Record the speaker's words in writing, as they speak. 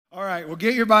All right, well,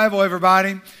 get your Bible,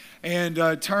 everybody,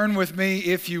 and turn with me,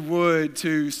 if you would,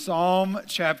 to Psalm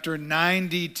chapter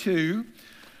 92.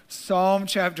 Psalm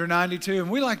chapter 92.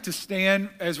 And we like to stand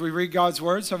as we read God's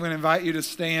Word, so I'm going to invite you to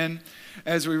stand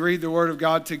as we read the Word of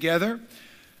God together.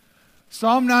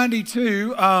 Psalm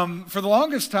 92, for the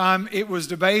longest time, it was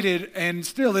debated and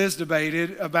still is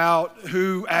debated about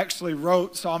who actually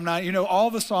wrote Psalm 90. You know, all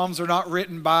the Psalms are not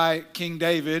written by King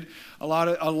David. A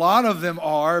lot of them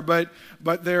are, but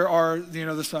there are,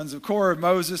 the sons of Korah,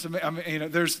 Moses.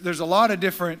 There's a lot of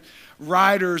different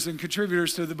writers and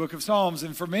contributors to the book of Psalms.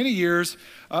 And for many years,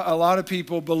 a lot of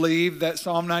people believe that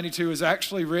Psalm 92 is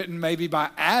actually written maybe by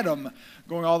Adam,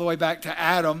 going all the way back to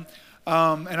Adam.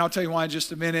 And I'll tell you why in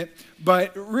just a minute.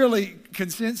 But really,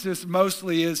 consensus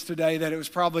mostly is today that it was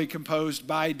probably composed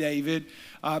by David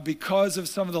because of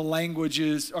some of the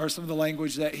languages or some of the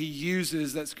language that he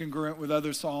uses that's congruent with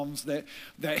other psalms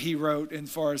that he wrote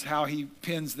as far as how he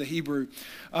pens the Hebrew.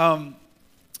 And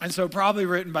so probably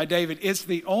written by David. It's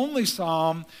the only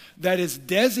psalm that is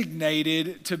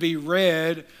designated to be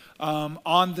read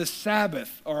on the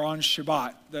Sabbath or on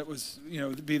Shabbat. That was,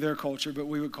 be their culture, but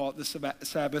we would call it the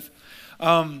Sabbath.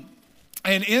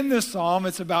 And in this psalm,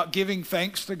 it's about giving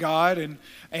thanks to God, and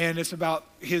it's about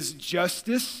his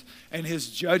justice and his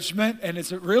judgment, and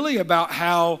it's really about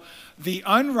how the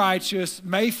unrighteous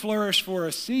may flourish for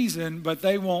a season, but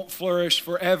they won't flourish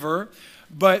forever.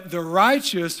 But the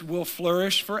righteous will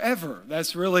flourish forever.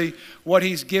 That's really what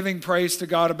he's giving praise to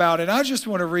God about. And I just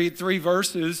want to read 3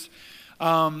 verses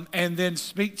and then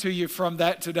speak to you from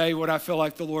that today, what I feel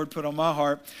like the Lord put on my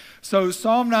heart. So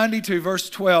Psalm 92, verse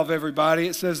 12, everybody,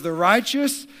 it says, "The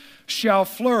righteous shall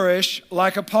flourish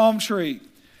like a palm tree.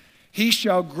 He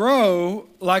shall grow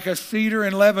like a cedar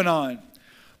in Lebanon.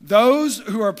 Those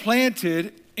who are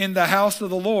planted in the house of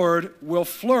the Lord will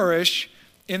flourish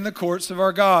in the courts of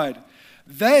our God.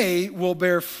 They will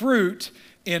bear fruit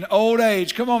in old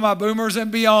age." Come on, my boomers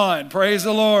and beyond. Praise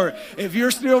the Lord. If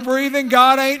you're still breathing,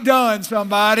 God ain't done,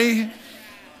 somebody.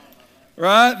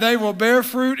 Right? They will bear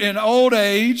fruit in old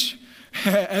age.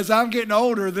 As I'm getting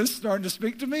older, this is starting to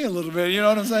speak to me a little bit. You know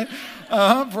what I'm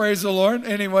saying? Praise the Lord.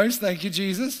 Anyways, thank you,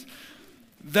 Jesus.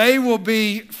 They will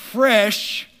be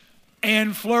fresh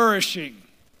and flourishing.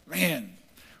 Man,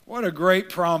 what a great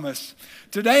promise.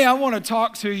 Today, I want to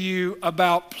talk to you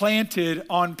about planted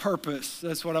on purpose.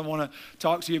 That's what I want to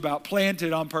talk to you about,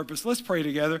 planted on purpose. Let's pray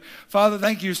together. Father,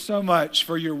 thank you so much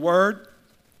for your word.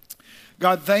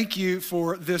 God, thank you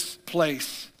for this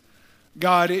place.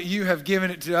 God, you have given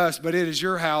it to us, but it is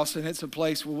your house, and it's a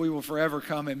place where we will forever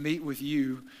come and meet with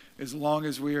you as long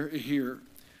as we are here.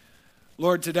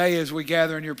 Lord, today as we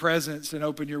gather in your presence and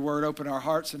open your word, open our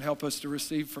hearts and help us to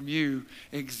receive from you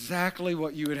exactly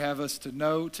what you would have us to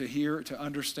know, to hear, to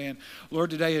understand. Lord,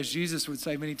 today as Jesus would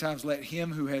say many times, let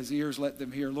him who has ears, let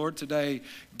them hear. Lord, today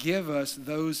give us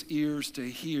those ears to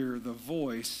hear the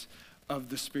voice of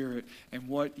the Spirit and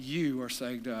what you are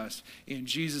saying to us. In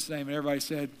Jesus' name, and everybody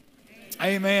said,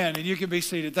 Amen. And you can be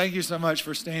seated. Thank you so much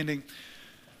for standing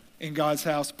in God's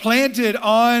house. Planted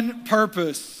on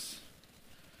purpose.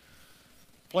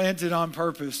 Planted on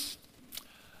purpose.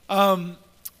 My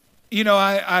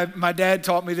dad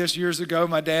taught me this years ago.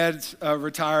 My dad's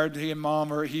retired. He and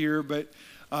mom are here, but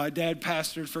dad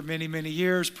pastored for many, many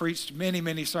years, preached many,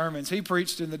 many sermons. He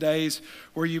preached in the days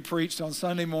where you preached on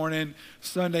Sunday morning,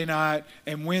 Sunday night,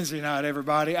 and Wednesday night,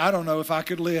 everybody. I don't know if I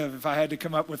could live if I had to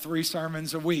come up with 3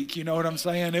 sermons a week. You know what I'm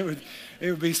saying? It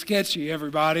would be sketchy,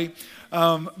 everybody.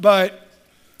 But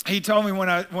he told me when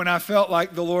I felt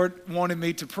like the Lord wanted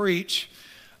me to preach,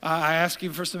 I asked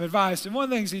him for some advice. And one of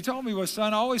the things he told me was,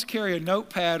 son, always carry a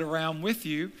notepad around with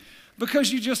you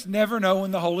because you just never know when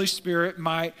the Holy Spirit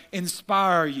might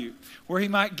inspire you, where he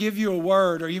might give you a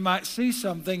word, or you might see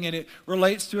something and it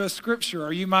relates to a scripture,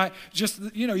 or you might just,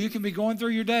 you can be going through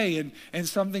your day and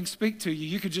something speak to you.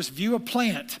 You could just view a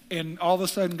plant and all of a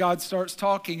sudden God starts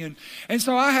talking. And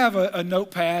so I have a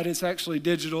notepad. It's actually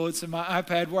digital. It's in my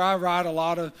iPad where I write a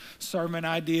lot of sermon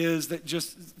ideas, that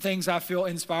just things I feel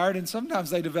inspired, and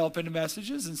sometimes they develop into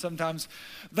messages and sometimes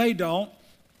they don't.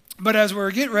 But as we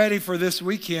were getting ready for this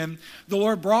weekend, the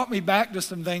Lord brought me back to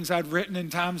some things I'd written in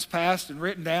times past and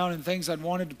written down, and things I'd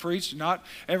wanted to preach and not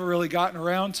ever really gotten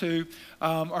around to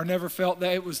or never felt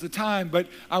that it was the time. But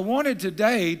I wanted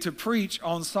today to preach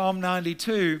on Psalm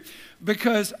 92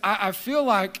 because I feel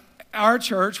like our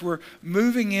church, we're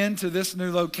moving into this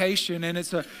new location, and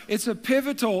it's a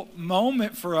pivotal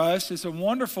moment for us. It's a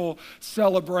wonderful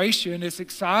celebration. It's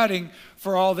exciting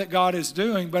for all that God is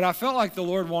doing, but I felt like the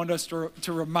Lord wanted us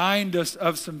to remind us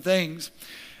of some things.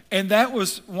 And that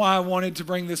was why I wanted to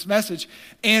bring this message.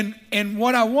 And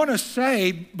what I want to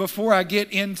say before I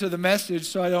get into the message,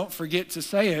 so I don't forget to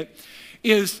say it,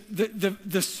 is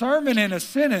the sermon in a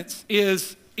sentence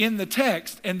is in the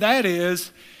text, and that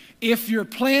is, if you're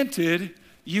planted,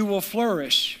 you will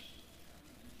flourish.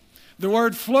 The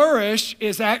word flourish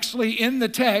is actually in the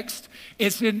text.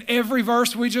 It's in every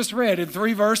verse we just read. In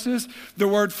 3 verses, the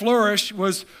word flourish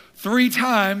was 3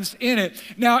 times in it.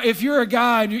 Now, if you're a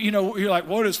guy and you're like,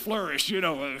 what is flourish? I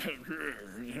don't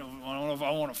know if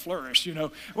I want to flourish,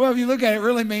 Well, if you look at it, it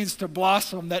really means to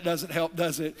blossom. That doesn't help,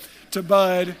 does it? To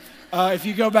bud. If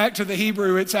you go back to the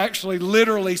Hebrew, it's actually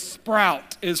literally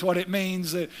sprout is what it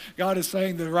means. That God is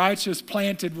saying the righteous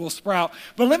planted will sprout.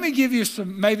 But let me give you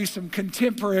maybe some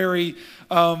contemporary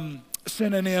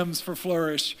synonyms for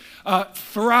flourish.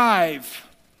 Thrive,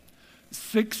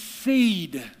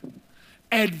 succeed,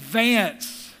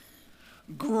 advance,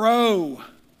 grow,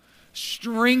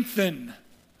 strengthen,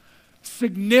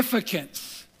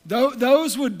 significance.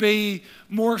 Those would be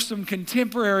more some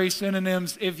contemporary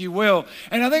synonyms, if you will.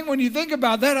 And I think when you think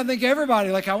about that, I think everybody,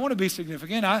 like, I want to be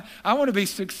significant. I want to be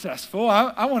successful.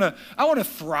 I want to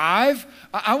thrive.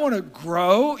 I want to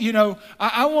grow.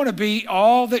 I want to be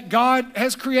all that God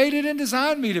has created and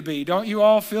designed me to be. Don't you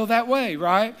all feel that way,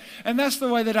 right? And that's the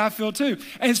way that I feel too.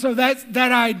 And so that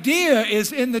idea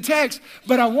is in the text.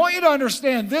 But I want you to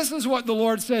understand, this is what the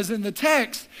Lord says in the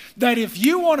text, that if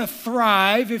you want to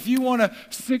thrive, if you want to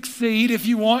succeed, if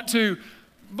you want to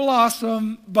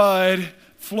blossom, bud,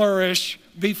 flourish,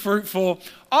 be fruitful,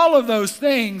 all of those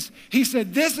things, he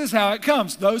said, this is how it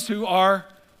comes, those who are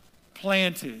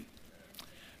planted.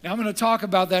 Now, I'm going to talk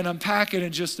about that and unpack it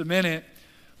in just a minute,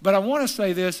 but I want to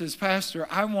say this as pastor,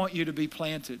 I want you to be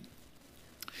planted.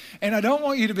 And I don't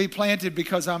want you to be planted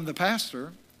because I'm the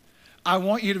pastor. I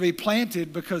want you to be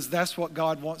planted because that's what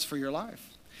God wants for your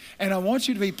life. And I want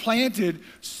you to be planted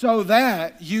so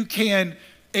that you can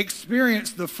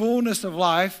experience the fullness of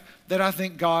life that I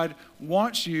think God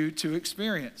wants you to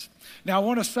experience. Now, I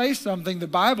want to say something. The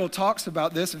Bible talks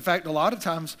about this. In fact, a lot of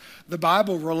times the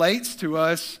Bible relates to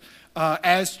us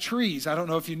as trees. I don't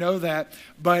know if you know that,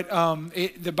 but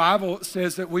the Bible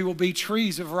says that we will be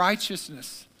trees of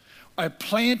righteousness, a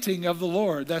planting of the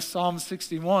Lord. That's Psalm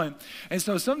 61. And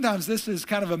so sometimes this is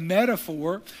kind of a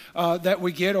metaphor that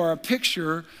we get, or a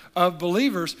picture of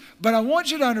believers. But I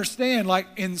want you to understand, like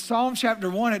in Psalm chapter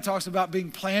 1, it talks about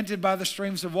being planted by the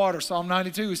streams of water. Psalm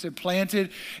 92, he said planted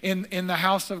in the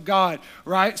house of God,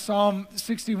 right? Psalm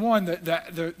 61,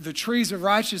 the trees of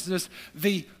righteousness,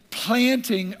 the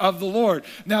planting of the Lord.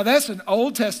 Now that's an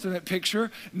Old Testament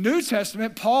picture. New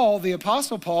Testament, Paul, the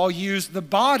Apostle Paul, used the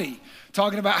body,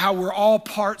 talking about how we're all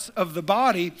parts of the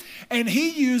body. And he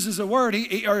uses a word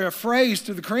or a phrase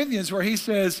to the Corinthians where he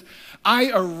says,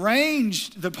 I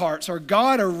arranged the parts, or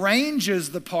God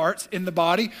arranges the parts in the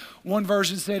body. One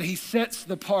version said he sets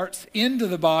the parts into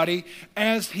the body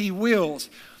as he wills.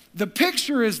 The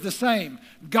picture is the same.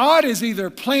 God is either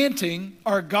planting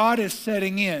or God is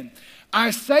setting in.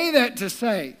 I say that to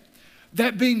say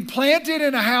that being planted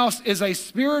in a house is a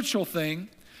spiritual thing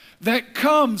that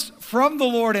comes from the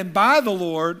Lord and by the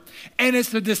Lord, and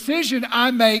it's a decision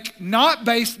I make not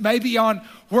based maybe on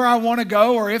where I want to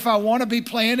go or if I want to be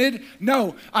planted.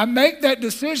 No, I make that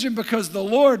decision because the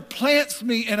Lord plants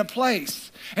me in a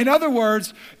place. In other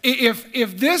words,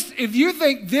 if you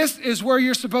think this is where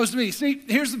you're supposed to be, see,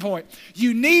 here's the point.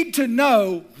 You need to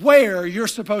know where you're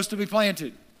supposed to be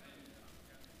planted.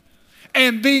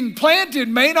 And being planted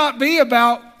may not be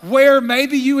about where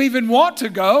maybe you even want to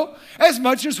go as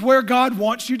much as where God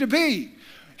wants you to be.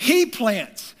 He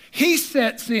plants. He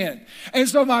sets in. And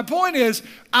so my point is,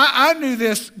 I knew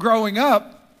this growing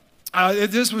up.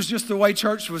 This was just the way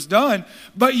church was done.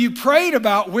 But you prayed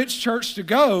about which church to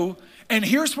go. And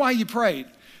here's why you prayed.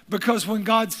 Because when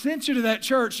God sent you to that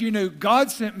church, you knew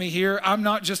God sent me here. I'm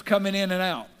not just coming in and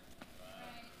out.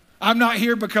 I'm not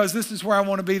here because this is where I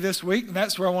want to be this week and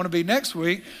that's where I want to be next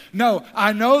week. No,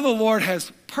 I know the Lord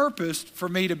has purposed for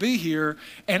me to be here,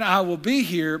 and I will be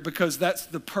here because that's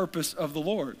the purpose of the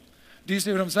Lord. Do you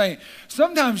see what I'm saying?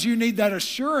 Sometimes you need that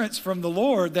assurance from the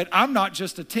Lord that I'm not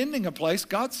just attending a place,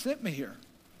 God sent me here.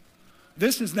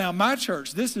 This is now my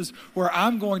church. This is where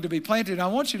I'm going to be planted. And I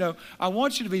want you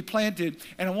to be planted.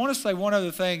 And I want to say one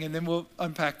other thing, and then we'll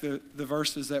unpack the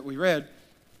verses that we read.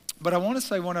 But I want to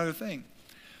say one other thing.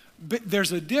 But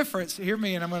there's a difference, hear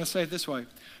me, and I'm going to say it this way.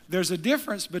 There's a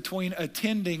difference between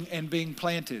attending and being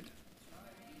planted.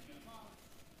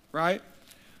 Right?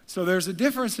 So there's a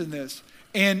difference in this.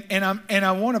 And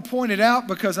I want to point it out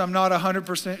because I'm not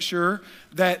 100% sure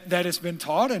that it's been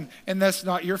taught, and that's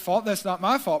not your fault, that's not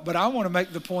my fault, but I want to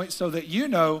make the point so that you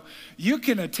know you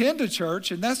can attend a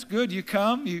church, and that's good. You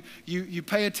come, you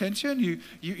pay attention,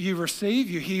 you receive,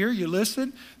 you hear, you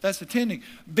listen. That's attending.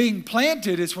 Being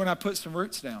planted is when I put some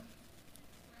roots down.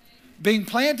 Being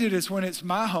planted is when it's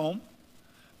my home,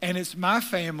 and it's my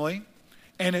family,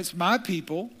 and it's my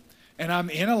people, and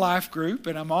I'm in a life group,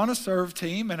 and I'm on a serve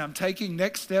team, and I'm taking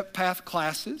Next Step Path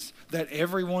classes that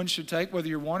everyone should take, whether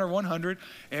you're 1 or 100.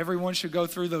 Everyone should go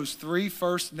through those 3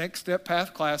 first Next Step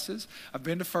Path classes. I've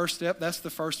been to First Step. That's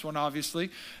the first one, obviously.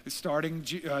 It's starting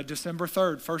December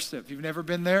 3rd, First Step. If you've never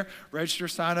been there, register,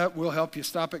 sign up. We'll help you.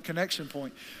 Stop at Connection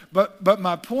Point. But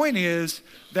my point is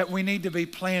that we need to be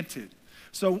planted.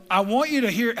 So I want you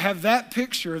to have that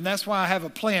picture, and that's why I have a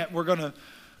plant. We're going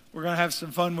to have some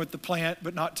fun with the plant,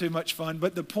 but not too much fun.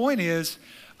 But the point is,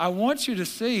 I want you to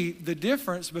see the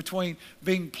difference between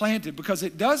being planted, because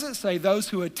it doesn't say those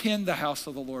who attend the house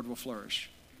of the Lord will flourish.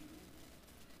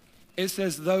 It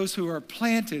says those who are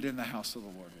planted in the house of the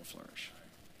Lord will flourish.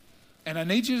 And I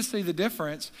need you to see the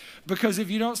difference, because if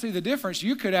you don't see the difference,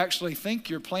 you could actually think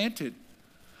you're planted.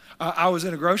 I was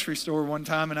in a grocery store one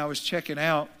time, and I was checking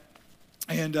out,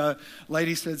 and a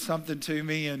lady said something to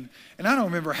me, and I don't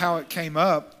remember how it came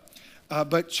up.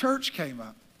 But church came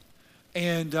up.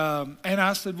 And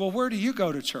I said, well, where do you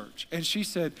go to church? And she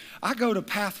said, I go to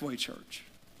Pathway Church.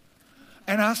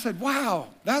 And I said, wow,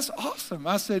 that's awesome.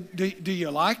 I said, do you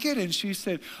like it? And she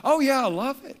said, oh, yeah, I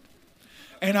love it.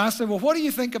 And I said, well, what do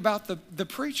you think about the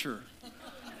preacher?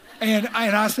 And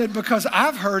I said, because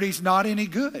I've heard he's not any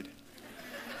good.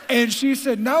 And she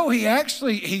said, no,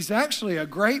 he's actually a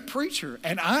great preacher.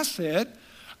 And I said,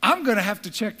 I'm going to have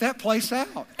to check that place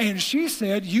out. And she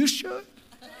said, you should.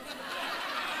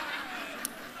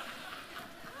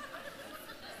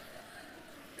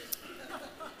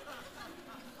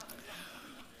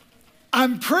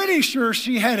 I'm pretty sure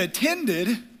she had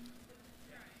attended.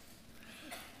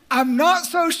 I'm not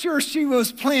so sure she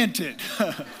was planted.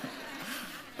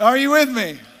 Are you with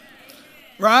me?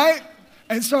 Right?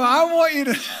 And so I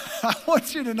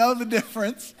want you to know the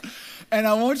difference. And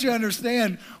I want you to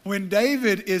understand, when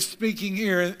David is speaking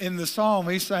here in the psalm,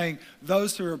 he's saying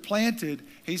those who are planted.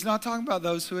 He's not talking about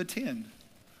those who attend,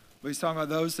 but he's talking about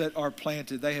those that are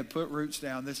planted. They have put roots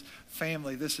down. This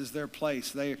family, this is their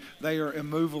place. They are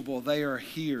immovable. They are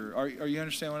here. Are you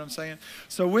understand what I'm saying?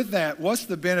 So with that, what's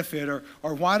the benefit,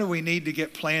 or why do we need to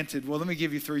get planted? Well, let me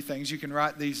give you 3 things. You can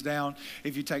write these down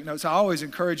if you take notes. I always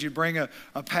encourage you to bring a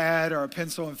pad or a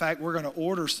pencil. In fact, we're going to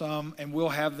order some, and we'll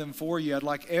have them for you. I'd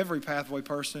like every Pathway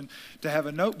person to have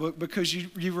a notebook, because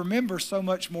you remember so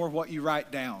much more what you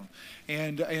write down.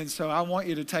 And so I want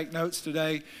you to take notes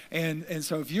today. And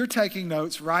so if you're taking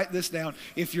notes, write this down.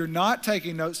 If you're not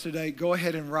taking notes today, go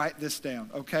ahead and write this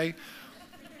down, okay?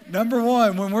 Number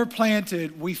 1, when we're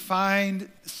planted, we find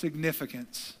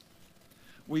significance.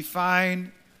 We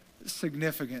find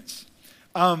significance.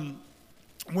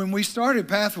 When we started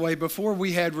Pathway, before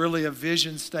we had really a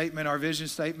vision statement, our vision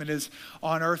statement is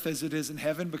on earth as it is in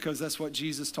heaven, because that's what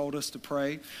Jesus told us to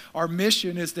pray. Our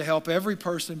mission is to help every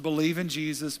person believe in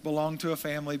Jesus, belong to a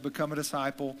family, become a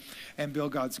disciple, and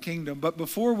build God's kingdom. But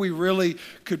before we really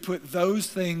could put those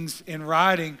things in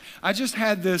writing, I just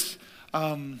had this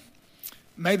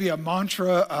maybe a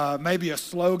mantra, maybe a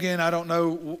slogan. I don't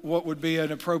know what would be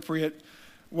an appropriate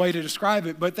way to describe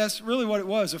it, but that's really what it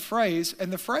was, a phrase.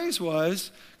 And the phrase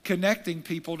was connecting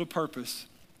people to purpose.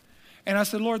 And I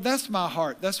said, Lord, that's my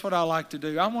heart. That's what I like to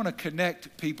do. I want to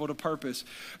connect people to purpose,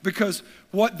 because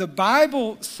what the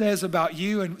Bible says about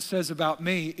you and says about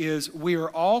me is we are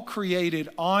all created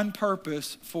on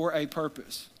purpose for a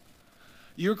purpose.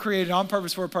 You're created on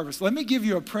purpose for a purpose. Let me give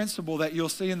you a principle that you'll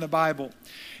see in the Bible.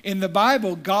 In the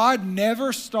Bible, God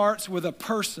never starts with a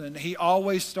person. He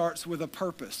always starts with a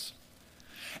purpose.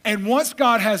 And once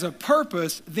God has a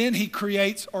purpose, then he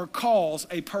creates or calls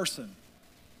a person.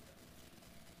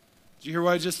 Did you hear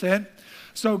what I just said?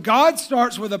 So God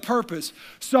starts with a purpose.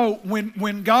 So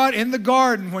when God, in the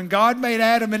garden, when God made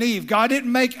Adam and Eve, God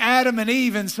didn't make Adam and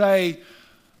Eve and say,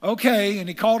 okay, and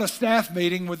he called a staff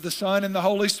meeting with the Son and the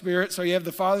Holy Spirit. So you have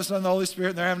the Father, Son, and the Holy Spirit,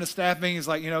 and they're having a staff meeting. He's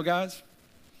like, guys,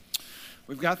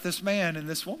 we've got this man and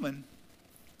this woman,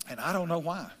 and I don't know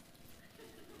why.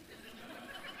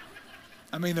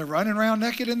 I mean, they're running around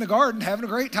naked in the garden, having a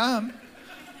great time.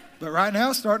 But right now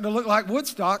it's starting to look like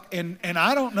Woodstock, and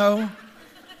I don't know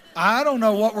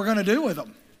what we're going to do with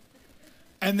them.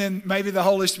 And then maybe the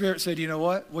Holy Spirit said, you know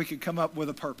what? We could come up with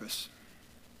a purpose.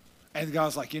 And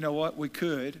God's like, you know what? We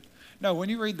could. No, when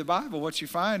you read the Bible, what you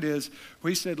find is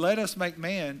he said, let us make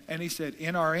man. And he said,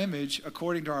 in our image,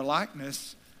 according to our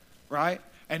likeness, right?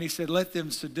 And he said, let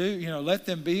them let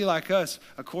them be like us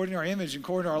according to our image and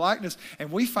according to our likeness.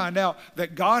 And we find out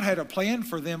that God had a plan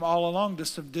for them all along to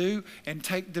subdue and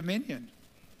take dominion.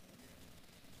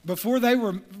 Before they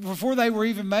were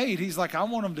even made, he's like, I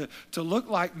want them to look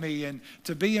like me and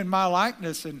to be in my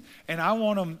likeness. And I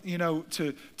want them,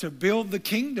 to build the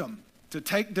kingdom, to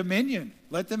take dominion.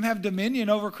 Let them have dominion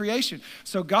over creation.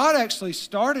 So God actually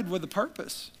started with a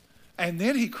purpose, and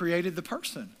then he created the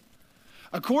person.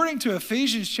 According to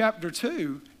Ephesians chapter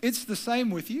 2, it's the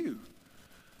same with you.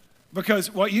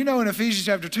 Because what you know in Ephesians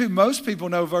chapter 2, most people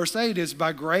know verse 8 is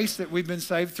by grace that we've been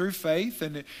saved through faith,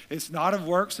 and it's not of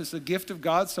works, it's a gift of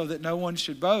God so that no one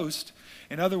should boast.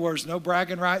 In other words, no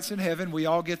bragging rights in heaven. We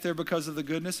all get there because of the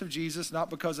goodness of Jesus, not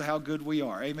because of how good we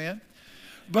are. Amen?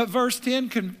 But verse 10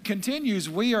 continues,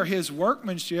 we are his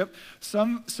workmanship.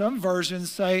 Some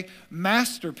versions say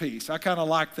masterpiece. I kind of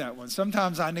like that one.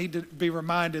 Sometimes I need to be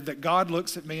reminded that God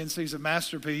looks at me and sees a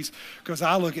masterpiece because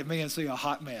I look at me and see a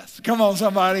hot mess. Come on,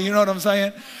 somebody, you know what I'm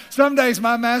saying? Some days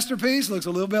my masterpiece looks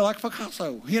a little bit like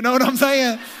Picasso. You know what I'm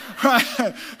saying?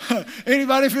 Right?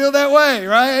 Anybody feel that way,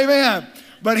 right? Amen.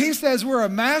 But he says we're a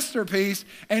masterpiece,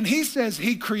 and he says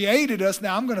he created us.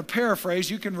 Now, I'm going to paraphrase.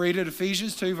 You can read it,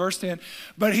 Ephesians 2, verse 10.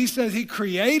 But he says he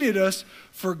created us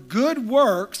for good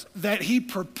works that he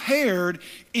prepared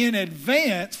in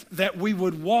advance that we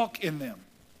would walk in them.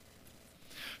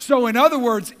 So, in other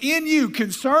words, in you,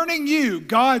 concerning you,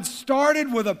 God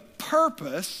started with a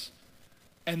purpose,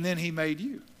 and then he made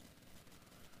you.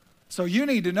 So you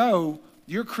need to know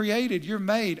you're created, you're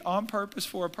made on purpose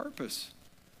for a purpose.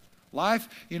 Life,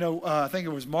 I think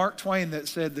it was Mark Twain that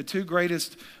said the two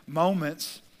greatest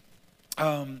moments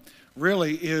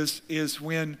really is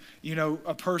when,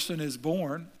 a person is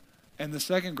born, and the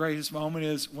second greatest moment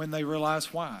is when they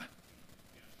realize why.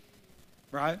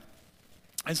 Right?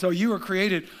 And so you were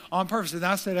created on purpose. And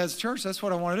I said, as a church, that's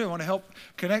what I want to do. I want to help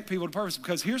connect people to purpose,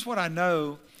 because here's what I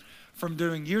know from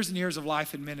doing years and years of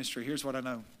life in ministry. Here's what I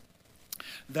know.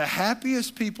 The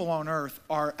happiest people on earth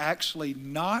are actually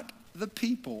not the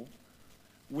people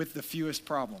with the fewest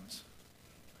problems.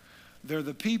 They're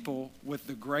the people with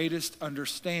the greatest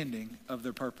understanding of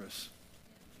their purpose.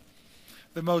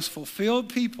 The most fulfilled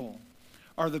people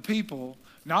are the people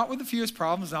not with the fewest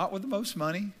problems, not with the most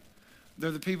money.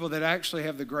 They're the people that actually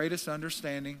have the greatest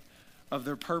understanding of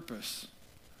their purpose.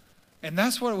 And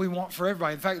that's what we want for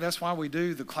everybody. In fact, that's why we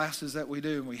do the classes that we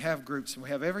do, and we have groups, and we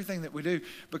have everything that we do,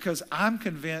 because I'm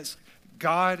convinced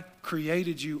God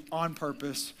created you on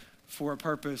purpose for a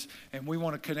purpose, and we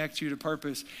want to connect you to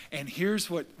purpose. And here's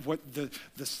what the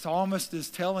psalmist is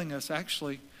telling us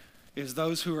actually is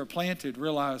those who are planted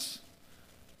realize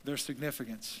their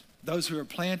significance. Those who are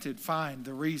planted find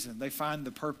the reason. They find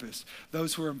the purpose.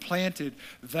 Those who are planted,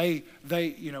 we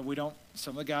don't,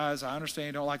 some of the guys, I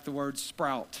understand, don't like the word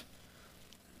sprout.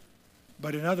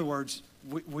 But in other words,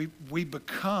 we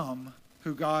become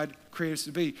who God created us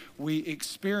to be. We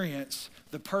experience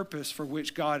the purpose for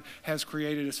which God has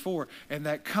created us for. And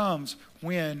that comes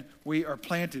when we are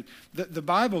planted. The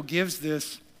Bible gives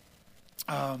this,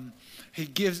 he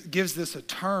gives this a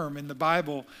term in the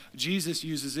Bible. Jesus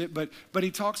uses it, but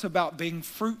he talks about being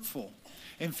fruitful.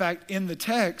 In fact, in the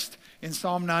text, in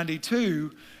Psalm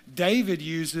 92, David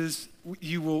uses,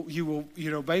 you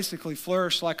will basically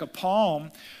flourish like a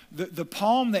palm. The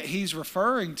palm that he's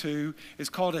referring to is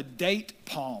called a date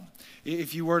palm.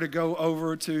 If you were to go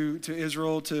over to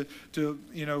Israel, to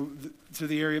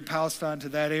the area of Palestine, to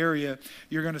that area,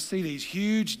 you're going to see these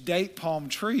huge date palm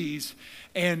trees,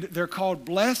 and they're called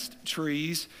blessed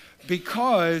trees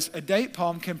because a date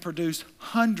palm can produce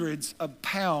hundreds of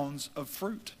pounds of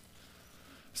fruit.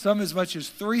 Some as much as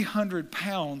 300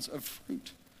 pounds of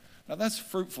fruit. Now that's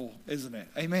fruitful, isn't it?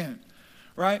 Amen.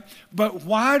 Right? But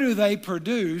why do they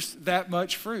produce that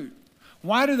much fruit?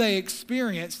 Why do they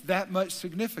experience that much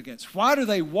significance? Why do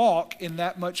they walk in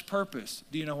that much purpose?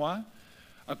 Do you know why?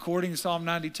 According to Psalm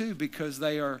 92, because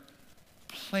they are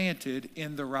planted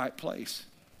in the right place.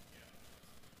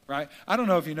 Right? I don't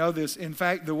know if you know this. In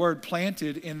fact, the word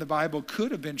planted in the Bible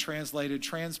could have been translated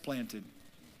transplanted.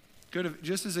 Could have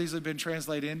just as easily been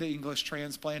translated into English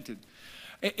transplanted.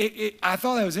 I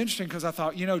thought that was interesting because I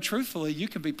thought, truthfully, you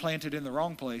can be planted in the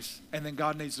wrong place, and then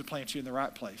God needs to plant you in the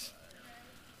right place.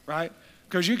 Right?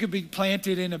 Because you could be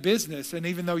planted in a business, and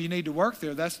even though you need to work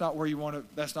there, that's not where you want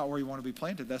to be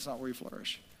planted. That's not where you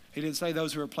flourish. He didn't say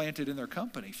those who are planted in their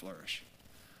company flourish.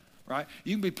 Right?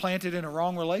 You can be planted in a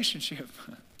wrong relationship.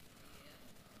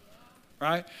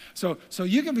 right? So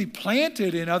you can be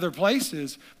planted in other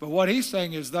places, but what he's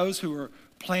saying is those who are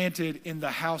planted in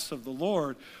the house of the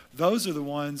Lord, those are the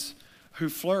ones who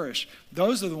flourish.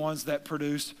 Those are the ones that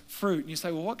produce fruit. And you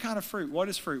say, well, what kind of fruit? What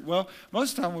is fruit? Well,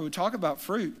 most of the time when we talk about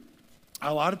fruit,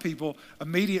 a lot of people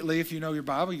immediately, if you know your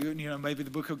Bible, you know maybe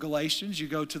the book of Galatians, you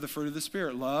go to the fruit of the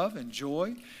Spirit, love and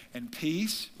joy and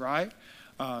peace, right?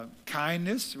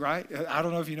 Kindness, right? I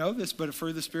don't know if you know this, but a fruit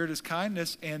of the Spirit is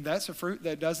kindness, and that's a fruit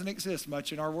that doesn't exist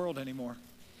much in our world anymore.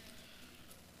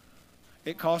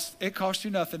 It costs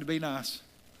you nothing to be nice.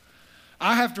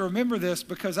 I have to remember this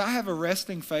because I have a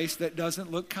resting face that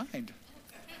doesn't look kind.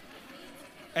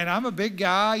 And I'm a big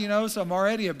guy, so I'm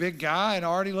already a big guy and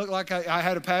already look like I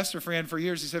had a pastor friend for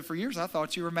years. He said, for years, I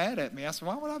thought you were mad at me. I said,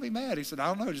 why would I be mad? He said, I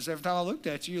don't know. Just every time I looked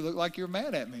at you, you looked like you were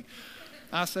mad at me.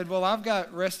 I said, well, I've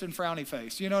got rest and frowny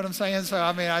face. You know what I'm saying? So,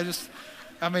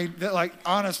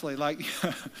 honestly,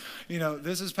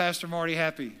 this is Pastor Marty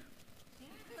happy.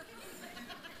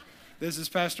 This is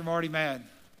Pastor Marty mad.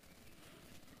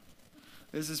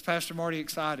 This is Pastor Marty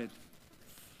excited.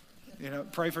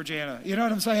 Pray for Jana. You know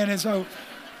what I'm saying? And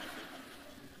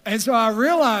so I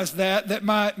realized that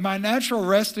my natural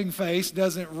resting face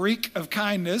doesn't reek of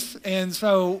kindness. And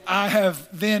so I have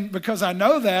then, because I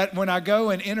know that when I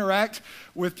go and interact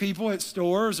with people at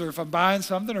stores or if I'm buying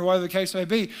something or whatever the case may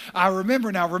be, I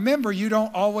remember you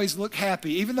don't always look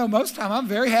happy, even though most of the time I'm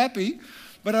very happy.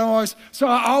 But I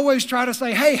always try to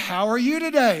say, hey, how are you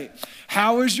today?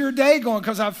 How is your day going?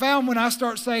 Because I've found when I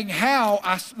start saying how,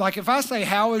 if I say,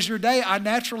 how is your day, I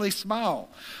naturally smile.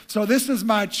 So this is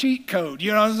my cheat code.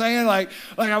 You know what I'm saying? Like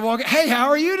I walk, hey, how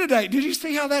are you today? Did you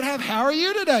see how that happened? How are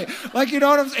you today? You know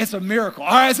what I'm saying? It's a miracle.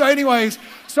 All right, so anyways,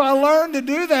 so I learned to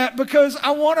do that because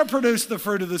I want to produce the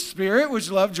fruit of the Spirit, which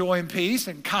is love, joy, and peace,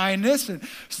 and kindness, and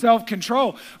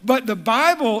self-control. But the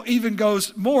Bible even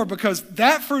goes more because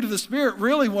that fruit of the Spirit,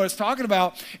 really what it's talking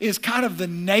about is kind of the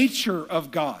nature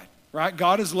of God. Right?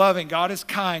 God is loving. God is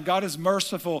kind. God is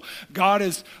merciful. God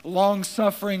is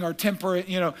long-suffering or temperate,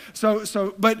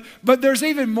 But there's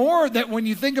even more that when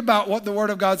you think about what the Word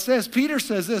of God says. Peter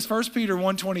says this, 1 Peter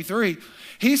 1:23.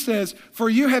 He says, for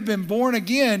you have been born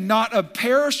again, not of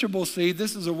perishable seed.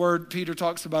 This is a word Peter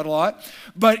talks about a lot.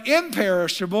 But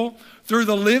imperishable through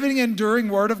the living, enduring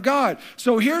Word of God.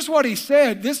 So here's what he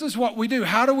said. This is what we do.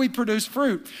 How do we produce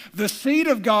fruit? The seed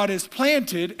of God is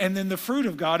planted, and then the fruit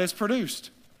of God is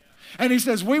produced. And he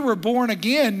says, we were born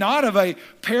again, not of a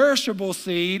perishable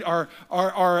seed or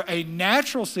a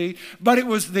natural seed, but it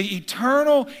was the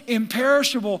eternal,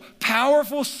 imperishable,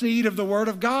 powerful seed of the Word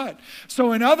of God.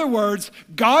 So in other words,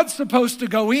 God's supposed to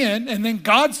go in and then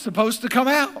God's supposed to come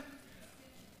out.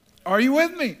 Are you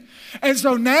with me? And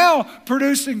so now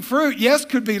producing fruit, yes,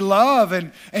 could be love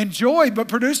and joy, but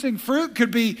producing fruit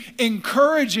could be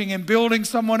encouraging and building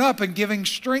someone up and giving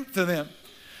strength to them.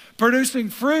 Producing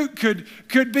fruit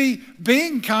could be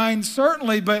being kind,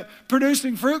 certainly, but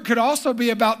producing fruit could also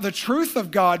be about the truth of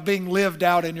God being lived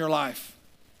out in your life.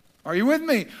 Are you with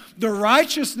me? The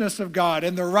righteousness of God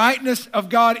and the rightness of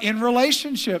God in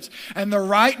relationships. And the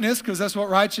rightness, because that's what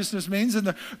righteousness means,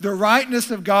 and the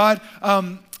rightness of God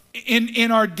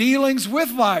in our dealings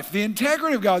with life, the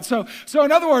integrity of God. So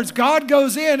in other words, God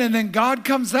goes in and then God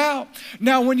comes out.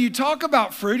 Now, when you talk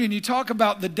about fruit and you talk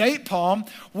about the date palm,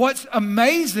 what's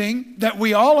amazing that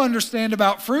we all understand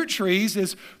about fruit trees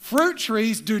is fruit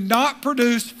trees do not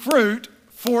produce fruit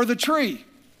for the tree.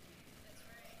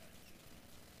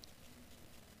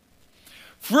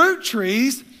 Fruit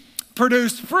trees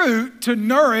produce fruit to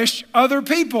nourish other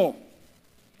people.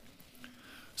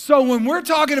 So when we're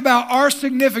talking about our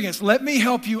significance, let me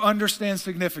help you understand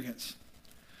significance.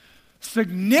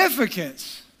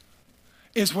 Significance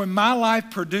is when my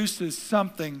life produces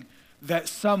something that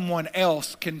someone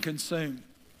else can consume.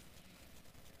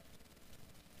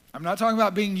 I'm not talking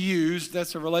about being used.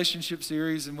 That's a relationship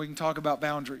series, and we can talk about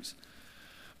boundaries.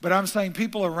 But I'm saying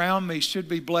people around me should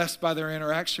be blessed by their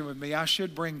interaction with me. I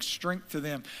should bring strength to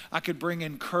them. I could bring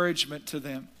encouragement to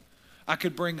them. I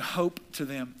could bring hope to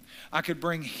them. I could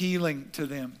bring healing to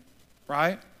them,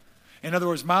 right? In other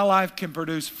words, my life can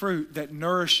produce fruit that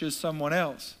nourishes someone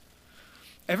else.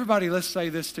 Everybody, let's say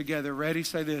this together. Ready?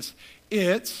 Say this.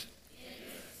 It's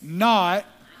not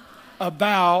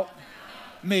about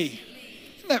me.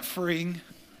 Isn't that freeing?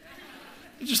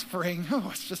 It's just freeing. Oh,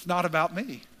 it's just not about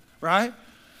me, right?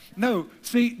 No,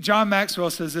 see, John Maxwell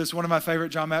says this, one of my favorite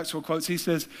John Maxwell quotes. He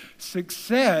says,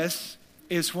 success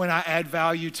is when I add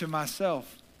value to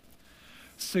myself.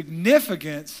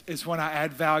 Significance is when I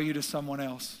add value to someone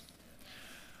else.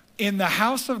 In the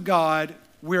house of God,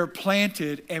 we're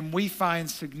planted and we find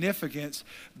significance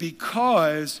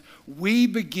because we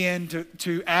begin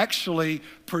to actually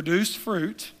produce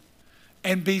fruit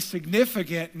and be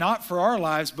significant, not for our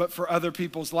lives, but for other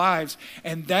people's lives.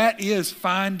 And that is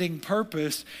finding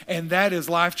purpose, and that is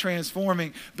life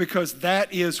transforming, because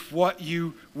that is what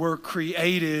you were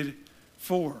created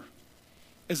for,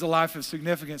 is a life of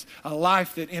significance, a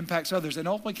life that impacts others. And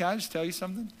ultimately, can I just tell you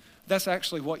something? That's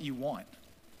actually what you want.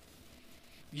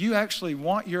 You actually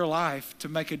want your life to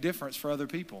make a difference for other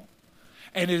people.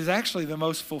 And it is actually the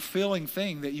most fulfilling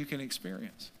thing that you can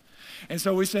experience. And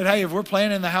so we said, hey, if we're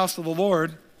planting in the house of the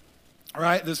Lord, all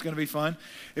right, this is going to be fun.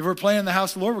 If we're planting in the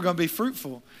house of the Lord, we're going to be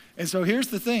fruitful. And so here's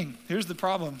the thing. Here's the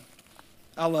problem.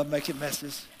 I love making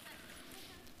messes.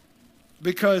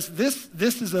 Because this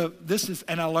is,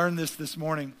 and I learned this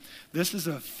morning, this is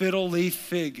a fiddle leaf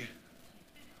fig.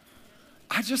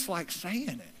 I just like saying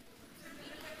it.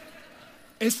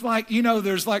 It's like,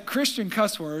 there's like Christian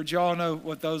cuss words. Y'all know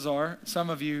what those are.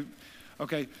 Some of you,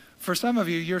 okay, for some of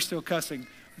you, you're still cussing.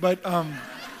 But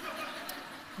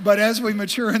as we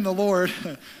mature in the Lord,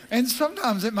 and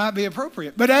sometimes it might be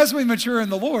appropriate, but as we mature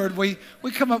in the Lord, we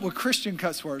come up with Christian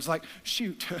cuss words like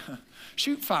shoot,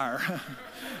 shoot fire.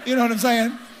 You know what I'm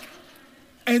saying?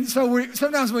 And so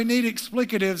sometimes we need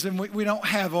explicatives and we don't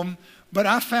have them. But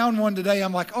I found one today.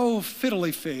 I'm like, oh,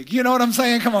 fiddly fig. You know what I'm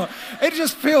saying? Come on. It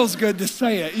just feels good to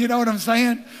say it. You know what I'm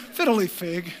saying? Fiddly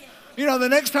fig. The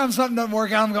next time something doesn't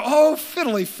work out, I'm going, oh,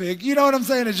 fiddly fig. You know what I'm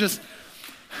saying? It's just.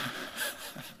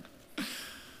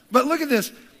 But look at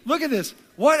this. Look at this.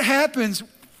 What happens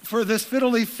for this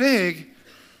fiddly fig?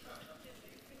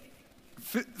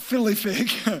 Fiddly fig.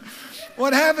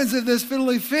 What happens if this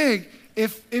fiddly fig,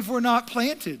 if we're not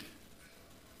planted?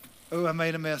 Oh, I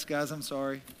made a mess, guys. I'm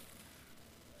sorry.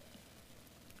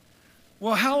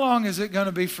 Well, how long is it going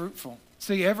to be fruitful?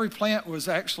 See, every plant was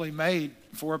actually made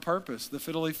for a purpose. The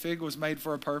fiddle leaf fig was made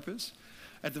for a purpose.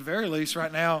 At the very least,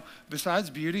 right now,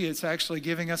 besides beauty, it's actually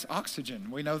giving us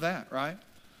oxygen. We know that, right?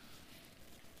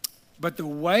 But the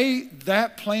way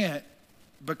that plant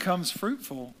becomes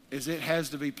fruitful is it has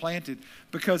to be planted,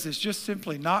 because it's just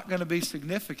simply not going to be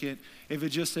significant if it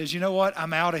just says, you know what,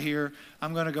 I'm out of here.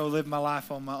 I'm going to go live my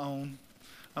life on my own.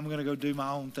 I'm going to go do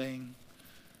my own thing.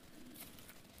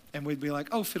 And we'd be like,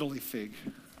 oh, fiddly fig.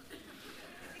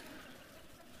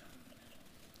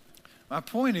 My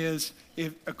point is,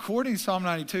 according to Psalm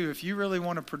 92, if you really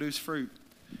want to produce fruit,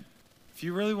 if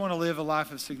you really want to live a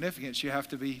life of significance, you have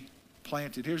to be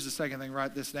planted. Here's the second thing,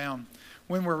 write this down.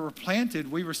 When we're planted,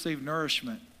 we receive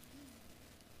nourishment.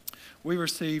 We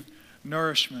receive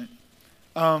nourishment.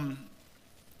 I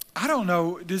don't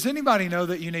know, does anybody know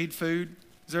that you need food?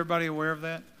 Is everybody aware of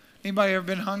that? Anybody ever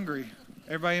been hungry?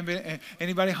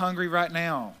 Anybody hungry right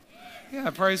now? Yeah,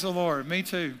 praise the Lord. Me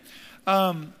too.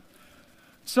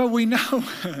 So we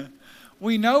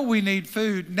know we need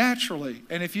food naturally.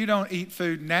 And if you don't eat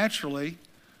food naturally,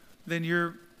 then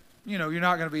you're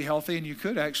not going to be healthy, and you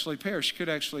could actually perish. You could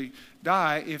actually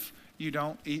die if you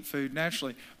don't eat food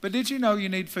naturally. But did you know you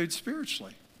need food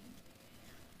spiritually?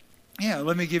 Yeah,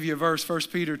 let me give you a verse. 1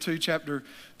 Peter 2, chapter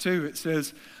 2. It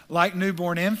says, like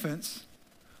newborn infants,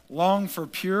 long for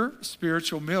pure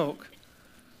spiritual milk,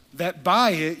 that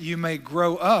by it you may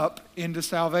grow up into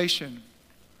salvation.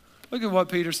 Look at what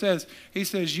Peter says. He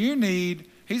says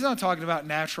he's not talking about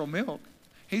natural milk.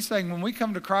 He's saying when we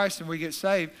come to Christ and we get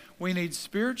saved, we need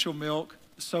spiritual milk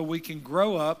so we can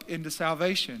grow up into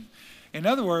salvation. In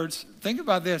other words, think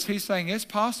about this. He's saying it's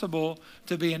possible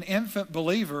to be an infant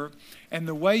believer, and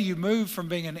the way you move from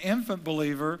being an infant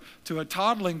believer to a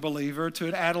toddling believer to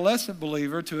an adolescent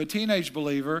believer to a teenage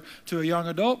believer to a young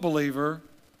adult believer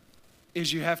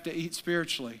is you have to eat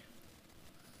spiritually.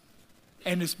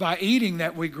 And it's by eating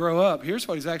that we grow up. Here's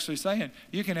what he's actually saying.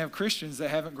 You can have Christians that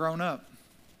haven't grown up.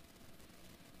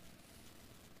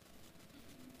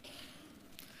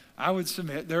 I would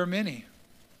submit there are many.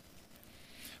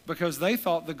 Because they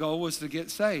thought the goal was to get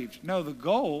saved. No, the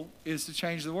goal is to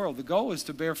change the world. The goal is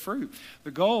to bear fruit. The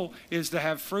goal is to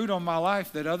have fruit on my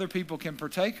life that other people can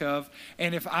partake of.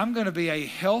 And if I'm going to be a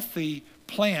healthy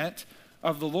plant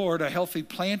of the Lord, a healthy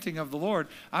planting of the Lord,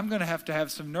 I'm going to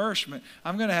have some nourishment.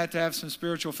 I'm going to have some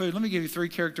spiritual food. Let me give you 3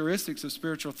 characteristics of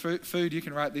spiritual food. You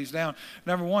can write these down.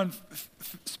 Number 1,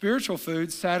 spiritual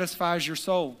food satisfies your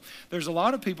soul. There's a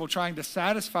lot of people trying to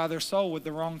satisfy their soul with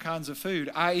the wrong kinds of food,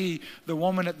 i.e. the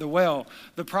woman at the well.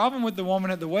 The problem with the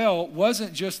woman at the well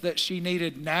wasn't just that she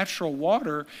needed natural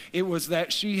water. It was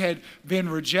that she had been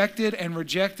rejected and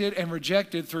rejected and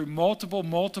rejected through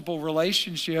multiple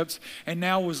relationships, and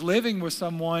now was living with with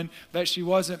someone that she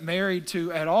wasn't married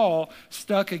to at all,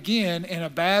 stuck again in a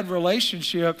bad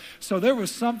relationship. So there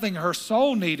was something her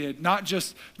soul needed, not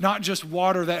just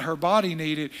water that her body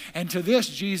needed. And to this,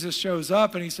 Jesus shows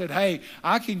up and he said, hey,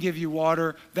 I can give you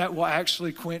water that will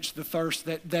actually quench the thirst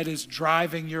that is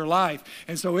driving your life.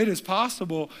 And so it is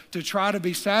possible to try to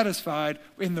be satisfied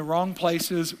in the wrong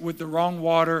places with the wrong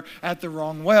water at the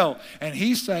wrong well. And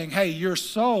he's saying, hey, your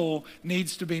soul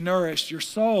needs to be nourished. Your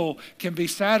soul can be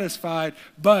satisfied,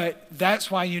 but that's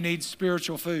why you need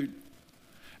spiritual food.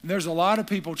 And there's a lot of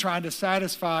people trying to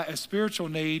satisfy a spiritual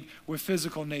need with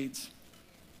physical needs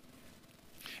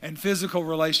and physical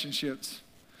relationships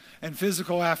and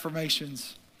physical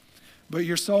affirmations. But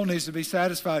your soul needs to be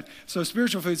satisfied. So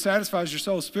spiritual food satisfies your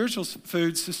soul. Spiritual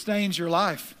food sustains your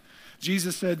life.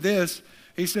 Jesus said this.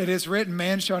 He said, it's written,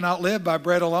 man shall not live by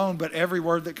bread alone, but every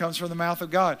word that comes from the mouth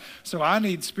of God. So I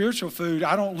need spiritual food.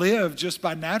 I don't live just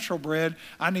by natural bread.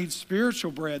 I need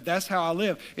spiritual bread. That's how I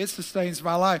live. It sustains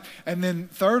my life. And then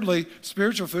thirdly,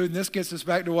 spiritual food, and this gets us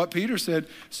back to what Peter said,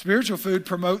 spiritual food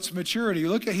promotes maturity.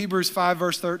 Look at Hebrews 5,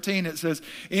 verse 13. It says,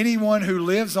 anyone who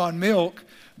lives on milk,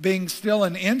 being still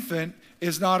an infant,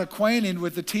 is not acquainted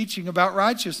with the teaching about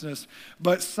righteousness.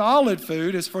 But solid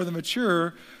food is for the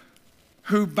mature,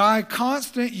 who by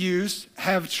constant use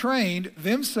have trained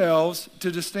themselves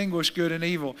to distinguish good and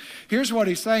evil. Here's what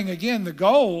he's saying again. The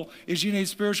goal is you need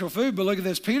spiritual food, but look at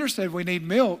this. Peter said we need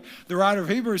milk. The writer of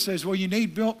Hebrews says, well, you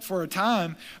need milk for a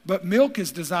time, but milk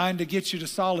is designed to get you to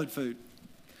solid food.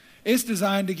 It's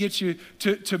designed to get you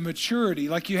to maturity,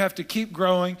 like you have to keep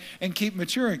growing and keep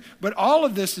maturing. But all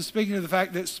of this is speaking to the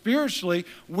fact that spiritually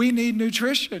we need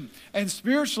nutrition, and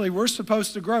spiritually we're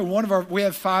supposed to grow. We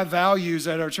have 5 values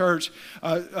at our church: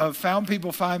 found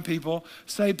people, find people,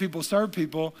 save people, serve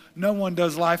people. No one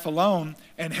does life alone,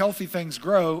 and healthy things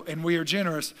grow, and we are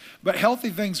generous. But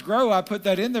healthy things grow. I put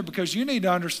that in there because you need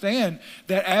to understand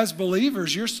that as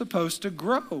believers you're supposed to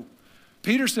grow.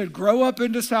 Peter said, grow up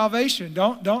into salvation.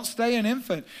 Don't stay an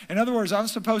infant. In other words, I'm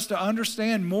supposed to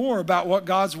understand more about what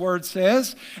God's word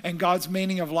says and God's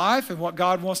meaning of life and what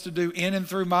God wants to do in and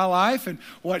through my life and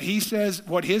what he says,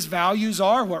 what his values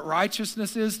are, what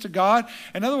righteousness is to God.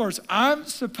 In other words, I'm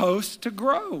supposed to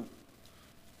grow.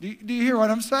 Do you hear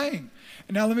what I'm saying?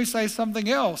 And now let me say something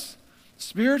else.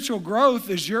 Spiritual growth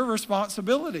is your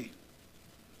responsibility.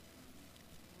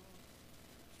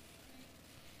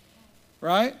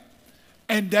 Right?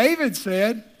 And David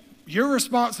said, your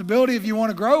responsibility if you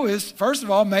want to grow is, first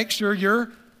of all, make sure you're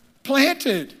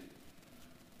planted.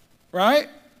 Right?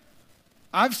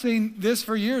 I've seen this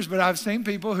for years, but I've seen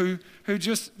people who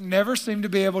just never seem to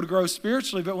be able to grow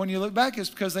spiritually. But when you look back, it's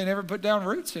because they never put down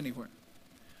roots anywhere.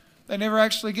 They never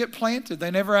actually get planted.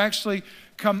 They never actually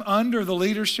come under the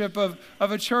leadership of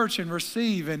a church and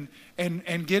receive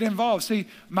and get involved. See,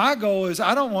 my goal is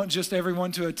I don't want just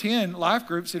everyone to attend life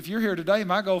groups. If you're here today,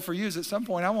 my goal for you is at some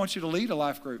point I want you to lead a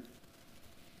life group.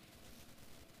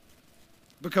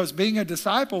 Because being a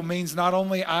disciple means not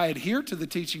only I adhere to the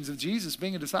teachings of Jesus,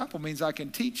 being a disciple means I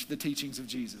can teach the teachings of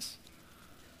Jesus.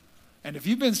 And if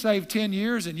you've been saved 10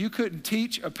 years and you couldn't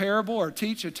teach a parable or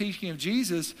teach a teaching of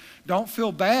Jesus, don't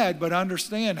feel bad, but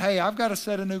understand, hey, I've got to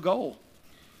set a new goal.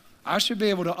 I should be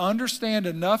able to understand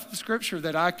enough of Scripture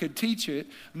that I could teach it.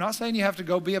 I'm not saying you have to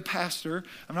go be a pastor.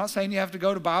 I'm not saying you have to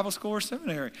go to Bible school or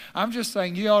seminary. I'm just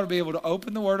saying you ought to be able to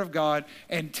open the Word of God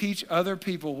and teach other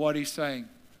people what He's saying.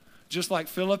 Just like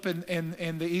Philip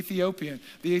and the Ethiopian.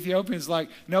 The Ethiopian's like,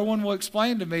 no one will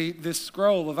explain to me this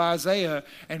scroll of Isaiah.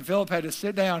 And Philip had to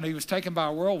sit down. He was taken by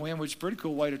a whirlwind, which is a pretty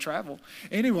cool way to travel.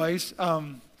 Anyways,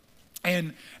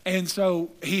 and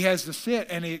so he has to sit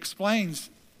and he explains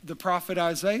the prophet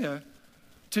Isaiah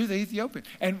to the Ethiopian.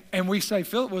 And we say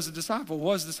Philip was a disciple.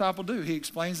 What does a disciple do? He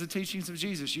explains the teachings of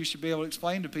Jesus. You should be able to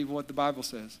explain to people what the Bible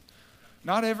says.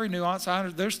 Not every nuance.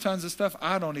 There's tons of stuff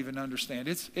I don't even understand.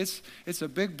 It's a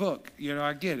big book.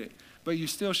 I get it. But you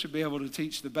still should be able to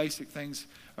teach the basic things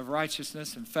of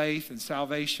righteousness and faith and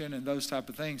salvation and those type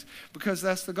of things, because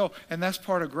that's the goal. And that's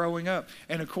part of growing up.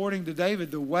 And according to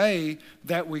David, the way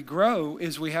that we grow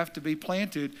is we have to be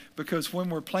planted, because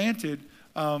when we're planted,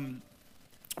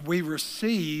 we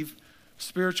receive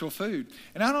spiritual food.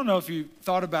 And I don't know if you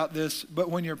thought about this,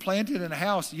 but when you're planted in a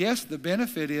house, yes, the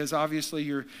benefit is obviously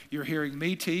you're hearing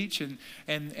me teach and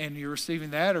you're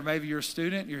receiving that, or maybe you're a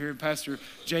student, you're hearing Pastor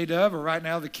J-Dub, or right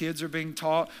now the kids are being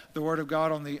taught the Word of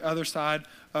God on the other side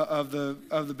of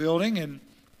the building,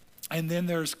 and then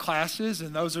there's classes,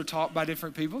 and those are taught by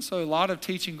different people, so a lot of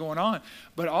teaching going on.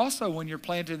 But also when you're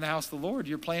planted in the house of the Lord,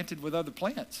 you're planted with other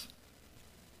plants.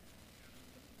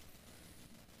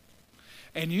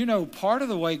 And part of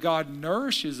the way God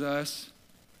nourishes us,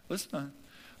 listen,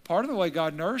 Part of the way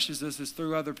God nourishes us is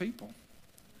through other people.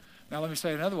 Now let me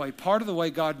say it another way. Part of the way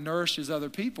God nourishes other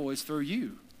people is through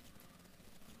you.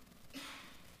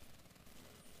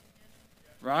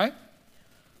 Right?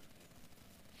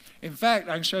 In fact,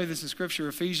 I can show you this in Scripture,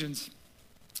 Ephesians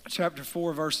chapter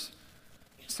 4, verse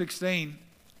 16.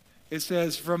 It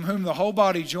says, from whom the whole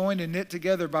body joined and knit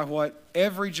together by what?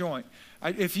 Every joint.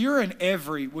 If you're an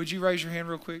every, would you raise your hand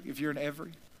real quick if you're an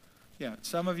every? Yeah,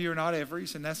 some of you are not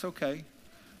everys, and that's okay.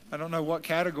 I don't know what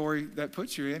category that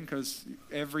puts you in, because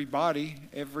everybody,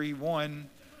 everyone,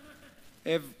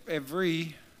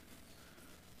 every,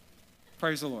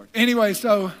 praise the Lord. Anyway,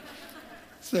 so it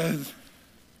says,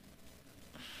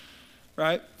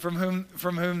 right? From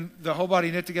whom the whole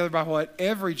body knit together by what?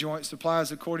 Every joint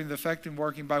supplies according to the effective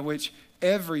working by which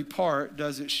every part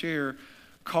does its share,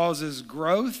 causes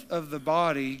growth of the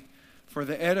body for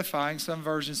the edifying, some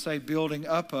versions say building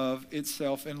up of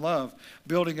itself in love.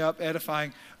 Building up,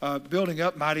 edifying, building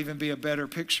up might even be a better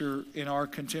picture in our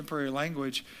contemporary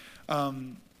language.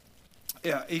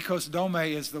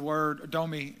 Ekosdome is the word,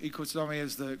 ekosdome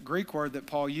is the Greek word that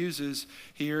Paul uses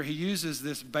here. He uses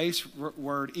this base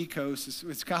word, ekos.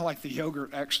 It's kind of like the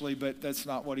yogurt, actually, but that's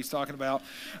not what he's talking about,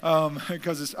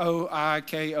 because it's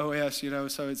O-I-K-O-S,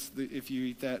 so it's if you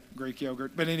eat that Greek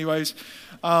yogurt. But anyways,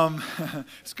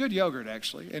 it's good yogurt,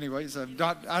 actually. Anyways,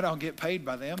 I don't get paid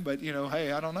by them, but,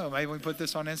 hey, I don't know. Maybe we put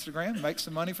this on Instagram and make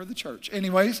some money for the church.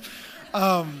 Anyways,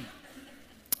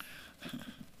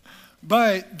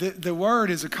 but the word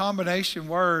is a combination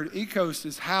word. Ekos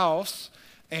is house,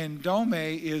 and dome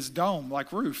is dome,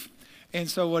 like roof. And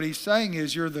so what he's saying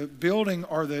is you're the building,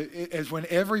 as when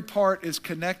every part is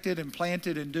connected and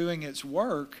planted and doing its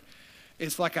work,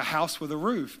 it's like a house with a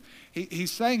roof.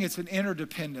 He's saying it's an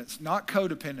interdependence, not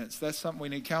codependence. That's something we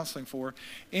need counseling for.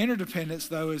 Interdependence,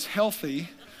 though, is healthy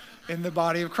in the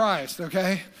body of Christ,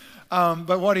 okay?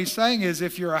 But what he's saying is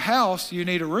if you're a house, you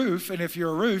need a roof, and if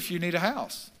you're a roof, you need a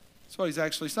house. That's what he's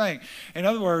actually saying. In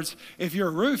other words, if you're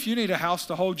a roof, you need a house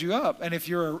to hold you up. And if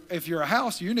you're a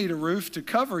house, you need a roof to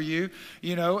cover you,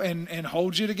 and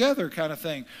hold you together, kind of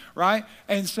thing, right?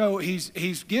 And so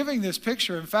he's giving this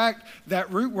picture. In fact,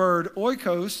 that root word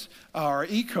oikos, or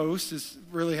ekos is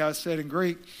really how it's said in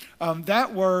Greek.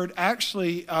 That word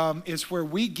actually is where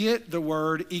we get the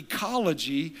word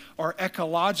ecology or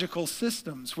ecological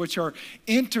systems, which are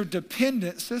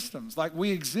interdependent systems. Like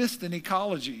we exist in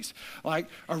ecologies, like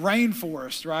a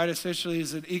rainforest, right? Essentially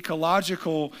is an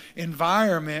ecological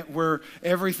environment where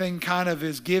everything kind of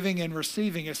is giving and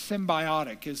receiving. It's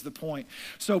symbiotic is the point.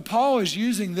 So Paul is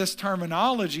using this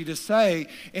terminology to say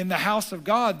in the house of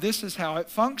God, this is how it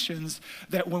functions,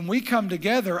 that when we come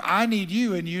together, I need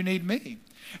you and you need me.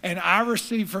 And I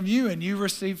receive from you and you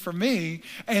receive from me.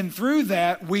 And through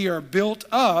that, we are built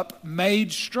up,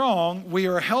 made strong, we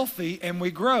are healthy, and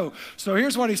we grow. So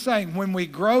here's what he's saying. When we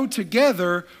grow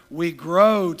together, we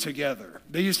grow together.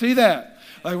 Do you see that?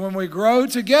 Like when we grow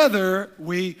together,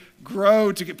 we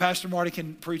grow together. Pastor Marty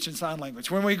can preach in sign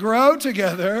language. When we grow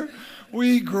together,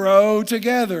 we grow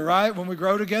together, right? When we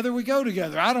grow together, we go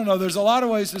together. I don't know. There's a lot of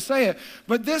ways to say it.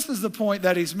 But this is the point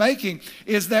that he's making,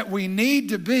 is that we need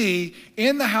to be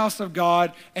in the house of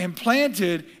God and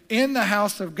planted in the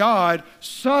house of God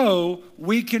so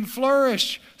we can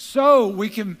flourish, so we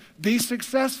can be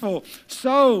successful,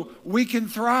 so we can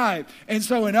thrive. And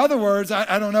so in other words,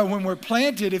 I don't know, when we're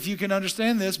planted, if you can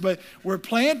understand this, but we're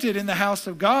planted in the house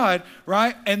of God,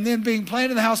 right? And then being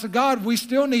planted in the house of God, we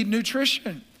still need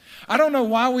nutrition. I don't know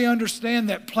why we understand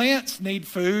that plants need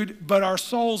food, but our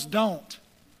souls don't.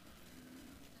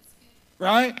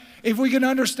 Right? If we can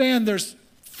understand there's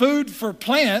food for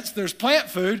plants, there's plant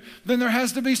food, then there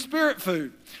has to be spirit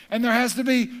food. And there has to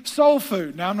be soul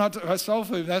food. Now, I'm not, soul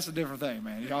food, that's a different thing,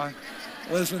 man. Y'all,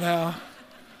 listen now.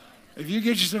 If you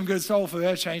get you some good soul food,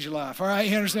 that'll change your life. All right?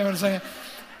 You understand what I'm saying?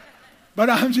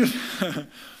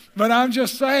 But I'm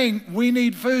just saying we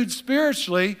need food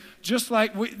spiritually, just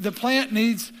like the plant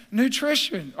needs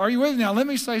nutrition. Are you with me? Now, let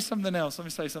me say something else.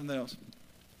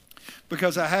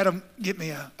 Because I had them get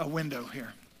me a window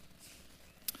here.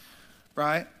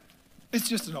 Right? It's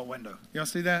just an old window. Y'all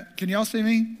see that? Can y'all see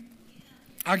me?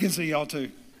 I can see y'all too.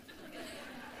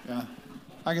 Yeah,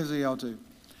 I can see y'all too.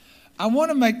 I want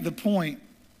to make the point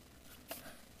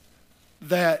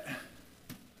that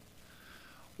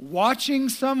watching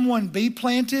someone be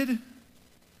planted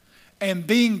and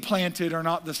being planted are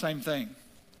not the same thing.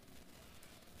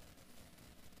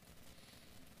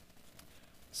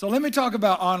 So let me talk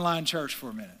about online church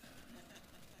for a minute.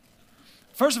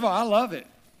 First of all, I love it.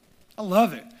 I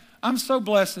love it. I'm so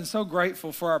blessed and so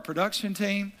grateful for our production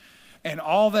team and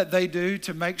all that they do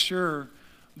to make sure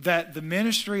that the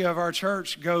ministry of our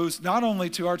church goes not only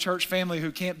to our church family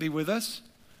who can't be with us,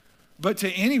 but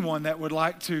to anyone that would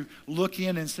like to look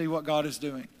in and see what God is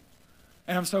doing.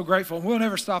 And I'm so grateful. We'll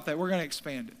never stop that. We're going to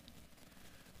expand it.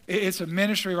 It's a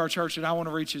ministry of our church, and I want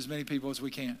to reach as many people as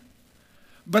we can.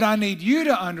 But I need you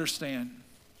to understand,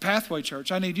 Pathway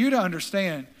Church, I need you to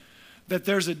understand that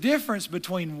there's a difference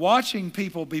between watching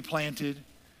people be planted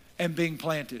and being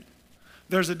planted.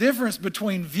 There's a difference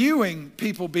between viewing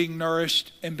people being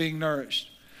nourished and being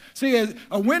nourished. See,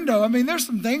 a window, I mean, there's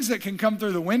some things that can come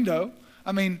through the window.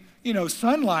 I mean, you know,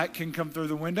 sunlight can come through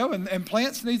the window, and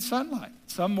plants need sunlight.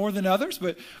 Some more than others,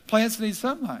 but plants need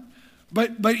sunlight.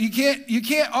 But you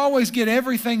can't always get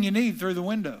everything you need through the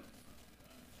window.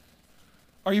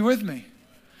 Are you with me?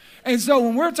 And so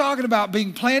when we're talking about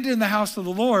being planted in the house of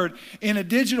the Lord in a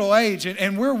digital age,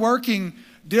 and we're working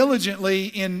diligently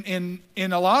in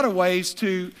a lot of ways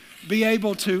to be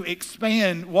able to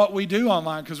expand what we do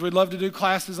online, because we'd love to do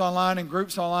classes online and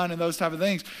groups online and those type of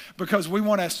things, because we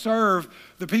want to serve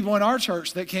the people in our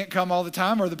church that can't come all the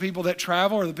time, or the people that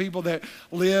travel, or the people that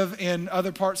live in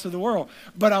other parts of the world.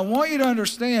 But I want you to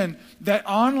understand that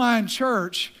online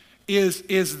church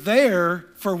is there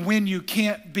for when you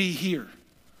can't be here.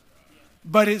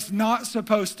 But it's not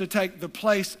supposed to take the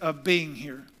place of being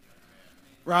here.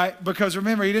 Right? Because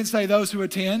remember, he didn't say those who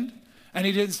attend, and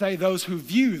he didn't say those who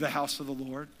view the house of the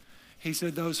Lord. He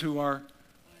said those who are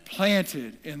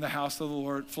planted in the house of the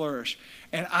Lord flourish.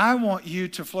 And I want you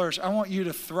to flourish. I want you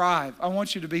to thrive. I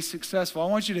want you to be successful. I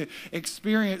want you to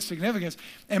experience significance.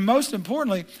 And most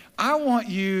importantly, I want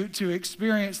you to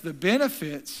experience the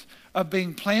benefits of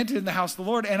being planted in the house of the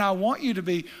Lord. And I want you to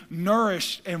be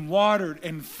nourished and watered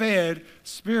and fed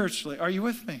spiritually. Are you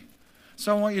with me?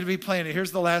 So I want you to be planted.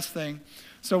 Here's the last thing.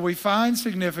 So we find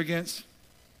significance,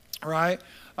 right?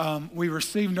 We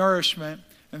receive nourishment,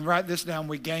 and write this down,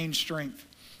 we gain strength.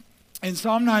 In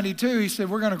Psalm 92, he said,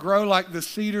 we're going to grow like the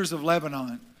cedars of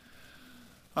Lebanon.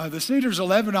 The cedars of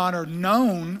Lebanon are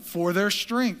known for their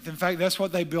strength. In fact, that's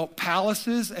what they built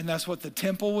palaces, and that's what the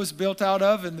temple was built out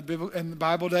of in the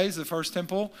Bible days. The first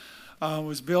temple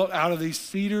was built out of these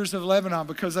cedars of Lebanon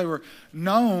because they were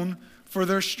known for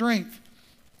their strength.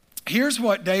 Here's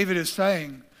what David is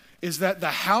saying, is that the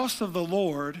house of the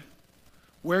Lord,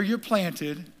 where you're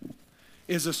planted,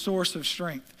 is a source of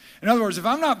strength. In other words, if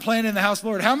I'm not planted in the house of the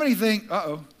Lord, how many think, I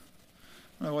don't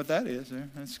know what that is.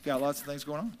 It's got lots of things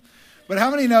going on. But how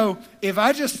many know if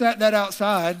I just sat that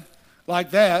outside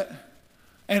like that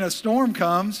and a storm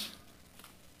comes,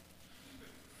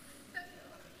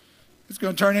 it's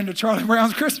going to turn into Charlie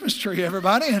Brown's Christmas tree,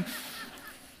 everybody.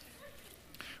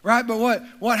 Right? But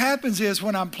what happens is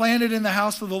when I'm planted in the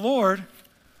house of the Lord,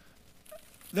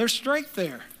 there's strength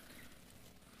there.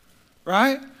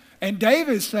 Right? And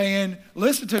David's saying,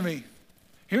 listen to me.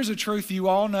 Here's a truth you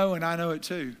all know, and I know it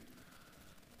too.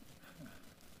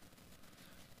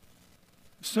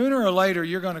 Sooner or later,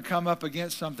 you're going to come up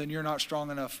against something you're not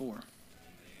strong enough for.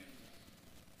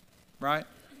 Right?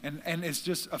 And it's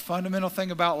just a fundamental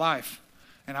thing about life.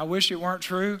 And I wish it weren't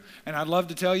true. And I'd love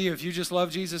to tell you, if you just love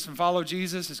Jesus and follow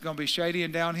Jesus, it's going to be shady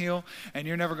and downhill, and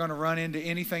you're never going to run into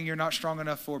anything you're not strong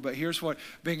enough for. But here's what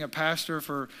being a pastor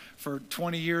for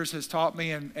 20 years has taught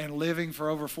me, and living for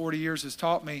over 40 years has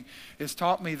taught me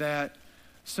that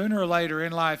sooner or later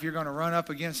in life, you're going to run up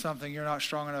against something you're not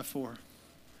strong enough for.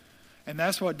 And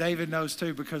that's what David knows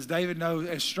too, because David knows,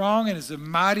 as strong and as a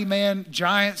mighty man,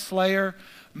 giant slayer,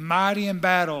 mighty in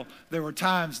battle, there were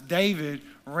times David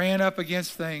ran up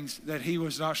against things that he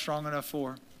was not strong enough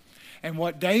for. And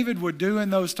what David would do in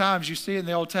those times, you see it in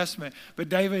the Old Testament, but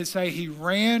David would say he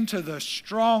ran to the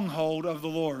stronghold of the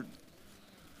Lord.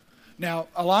 Now,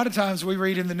 a lot of times we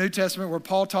read in the New Testament where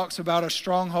Paul talks about a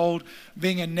stronghold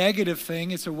being a negative thing.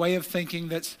 It's a way of thinking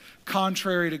that's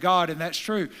contrary to God, and that's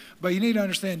true. But you need to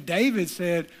understand, David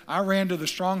said, I ran to the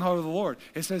stronghold of the Lord.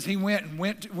 It says he went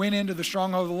into the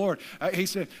stronghold of the Lord. He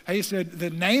said,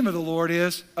 the name of the Lord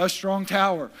is a strong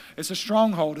tower. It's a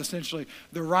stronghold, essentially.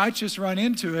 The righteous run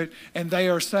into it, and they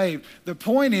are saved. The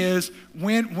point is,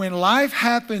 when life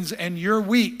happens and you're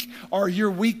weak, or you're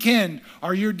weakened,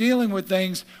 or you're dealing with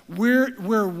things,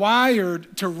 we're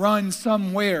wired to run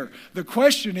somewhere. The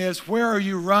question is, where are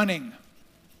you running?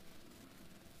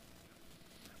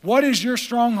 What is your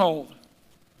stronghold?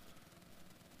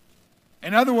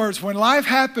 In other words, when life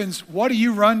happens, what do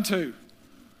you run to?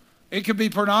 It could be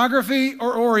pornography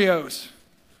or Oreos.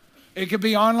 It could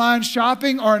be online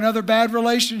shopping or another bad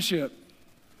relationship.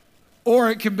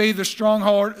 Or it can be the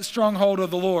stronghold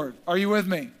of the Lord. Are you with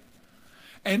me?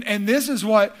 And this is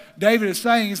what David is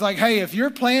saying. He's like, hey, if you're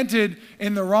planted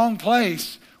in the wrong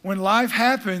place, when life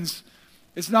happens,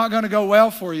 It's not going to go well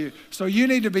for you. So you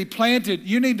need to be planted.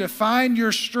 You need to find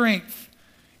your strength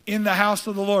in the house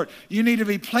of the Lord. You need to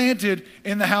be planted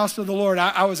in the house of the Lord.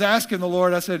 I was asking the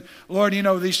Lord, I said, Lord,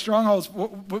 these strongholds,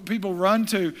 what people run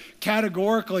to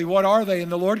categorically, what are they?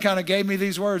 And the Lord kind of gave me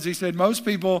these words. He said, most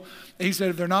people, he said,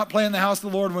 if they're not playing the house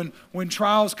of the Lord, when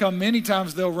trials come, many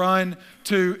times they'll run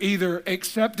to either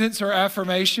acceptance or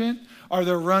affirmation, or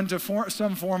they'll run to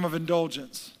some form of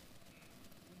indulgence.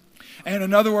 And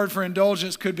another word for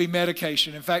indulgence could be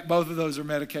medication. In fact, both of those are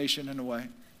medication in a way.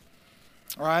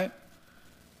 All right?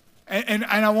 And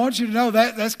I want you to know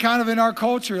that that's kind of in our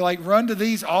culture, like run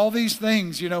to all these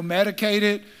things, medicate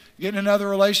it, get in another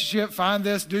relationship, find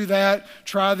this, do that,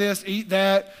 try this, eat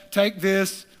that, take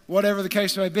this, whatever the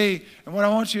case may be. And what I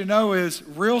want you to know is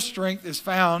real strength is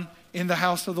found in the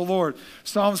house of the Lord.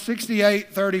 Psalm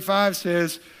 68:35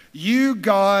 says, you,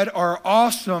 God, are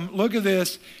awesome, look at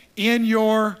this, in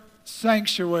your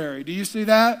sanctuary. Do you see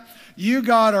that? You,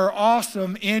 God, are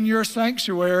awesome in your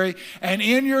sanctuary, and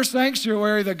in your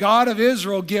sanctuary, the God of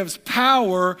Israel gives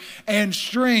power and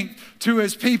strength to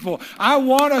his people. I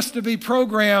want us to be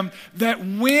programmed that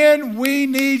when we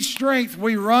need strength,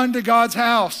 we run to God's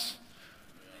house.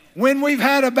 When we've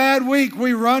had a bad week,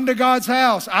 we run to God's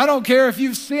house. I don't care if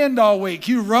you've sinned all week,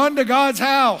 you run to God's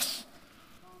house.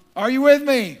 Are you with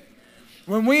me?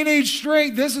 When we need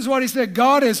strength, this is what he said,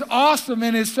 God is awesome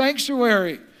in his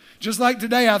sanctuary. Just like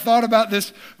today, I thought about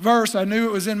this verse. I knew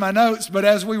it was in my notes, but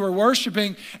as we were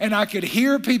worshiping and I could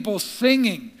hear people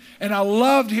singing, and I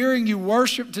loved hearing you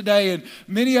worship today, and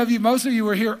most of you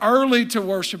were here early to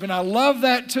worship, and I love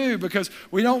that too because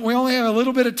we only have a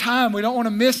little bit of time. We don't want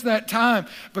to miss that time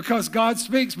because God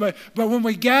speaks. But when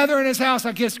we gather in his house,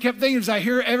 I just kept thinking as I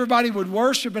hear everybody would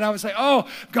worship, and I would say, oh,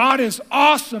 God is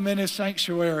awesome in his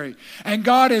sanctuary, and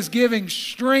God is giving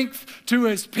strength to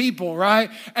his people,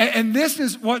 right? And this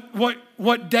is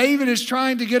what David is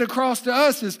trying to get across to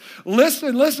us is,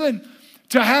 listen,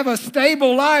 to have a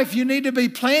stable life, you need to be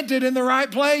planted in the right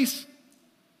place.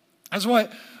 That's what,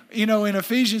 in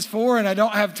Ephesians 4, and I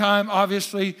don't have time,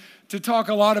 obviously, to talk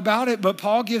a lot about it, but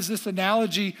Paul gives this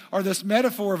analogy or this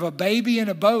metaphor of a baby in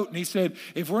a boat. And he said,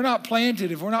 if we're not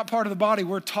planted, if we're not part of the body,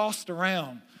 we're tossed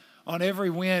around on every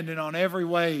wind and on every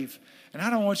wave. And I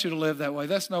don't want you to live that way.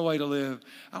 That's no way to live.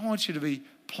 I want you to be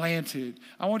planted.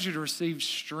 I want you to receive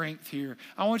strength here.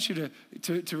 I want you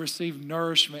to receive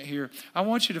nourishment here. I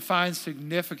want you to find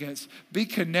significance. Be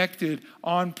connected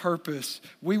on purpose.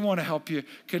 We want to help you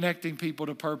connecting people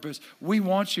to purpose. We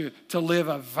want you to live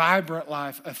a vibrant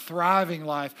life, a thriving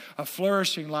life, a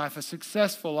flourishing life, a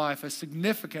successful life, a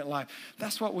significant life.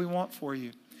 That's what we want for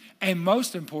you. And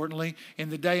most importantly, in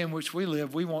the day in which we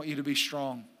live, we want you to be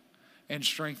strong and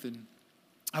strengthened.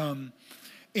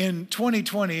 In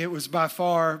 2020, it was by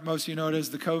far, most of you know it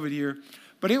as the COVID year,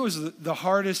 but it was the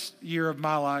hardest year of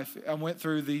my life. I went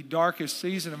through the darkest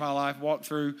season of my life, walked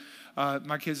through,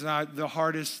 my kids and I, the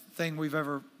hardest thing we've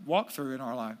ever walked through in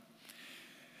our life.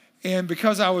 And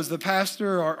because I was the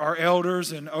pastor, our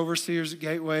elders and overseers at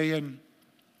Gateway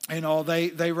and all,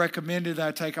 they recommended that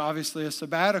I take obviously a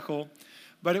sabbatical,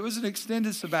 but it was an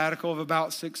extended sabbatical of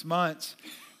about 6 months.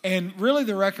 And really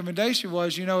the recommendation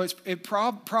was,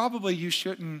 probably you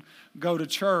shouldn't go to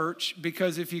church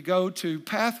because if you go to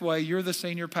Pathway, you're the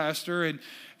senior pastor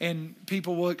and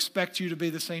people will expect you to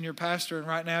be the senior pastor. And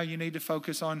right now you need to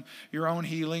focus on your own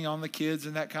healing, on the kids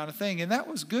and that kind of thing. And that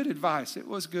was good advice. It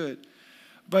was good.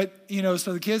 But,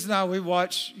 so the kids and I, we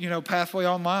watched, Pathway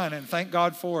online and thank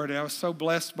God for it. I was so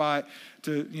blessed by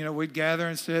it. We'd gather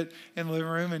and sit in the living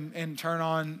room and turn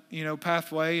on,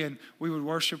 Pathway, and we would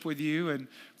worship with you and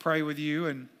pray with you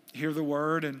and hear the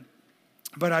word.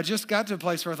 But I just got to a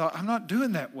place where I thought, I'm not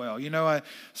doing that well. I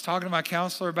was talking to my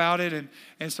counselor about it,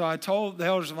 and so I told the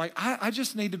elders, I'm like, I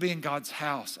just need to be in God's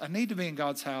house. I need to be in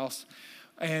God's house.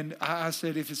 And I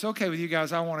said, if it's okay with you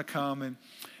guys, I want to come.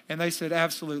 And they said,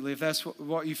 absolutely, if that's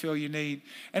what you feel you need.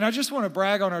 And I just want to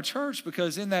brag on our church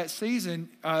because in that season,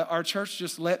 our church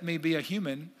just let me be a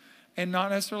human and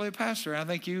not necessarily a pastor. And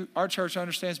I think our church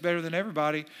understands better than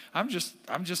everybody. I'm just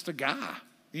a guy,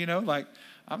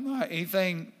 I'm not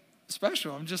anything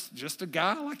special. I'm just a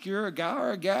guy like you're a guy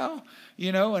or a gal,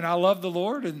 and I love the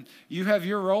Lord and you have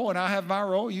your role and I have my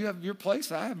role. You have your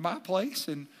place, I have my place.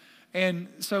 And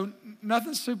so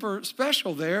nothing super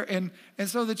special there. And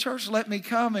so the church let me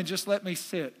come and just let me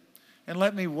sit and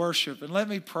let me worship and let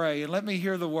me pray and let me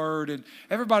hear the word. And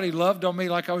everybody loved on me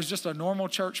like I was just a normal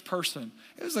church person.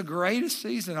 It was the greatest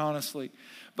season, honestly.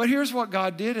 But here's what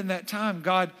God did in that time.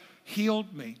 God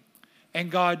healed me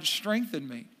and God strengthened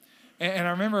me. And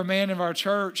I remember a man of our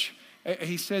church,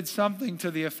 he said something to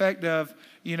the effect of,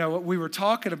 we were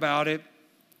talking about it.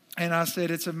 And I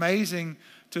said, it's amazing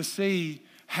to see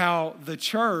how the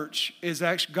church is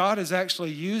actually, God is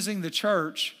actually using the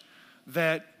church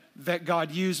that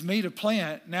God used me to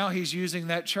plant. Now he's using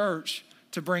that church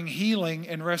to bring healing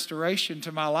and restoration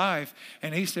to my life.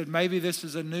 And he said, maybe this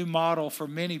is a new model for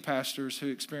many pastors who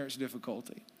experience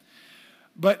difficulty.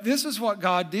 But this is what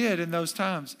God did in those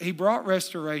times. He brought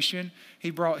restoration,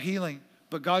 he brought healing,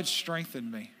 but God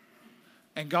strengthened me.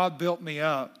 And God built me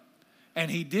up. And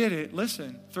he did it,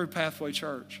 listen, through Pathway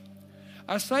Church.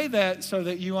 I say that so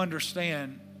that you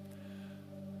understand,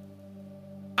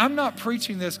 I'm not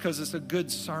preaching this because it's a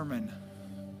good sermon.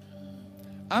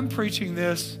 I'm preaching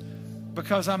this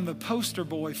because I'm the poster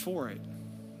boy for it.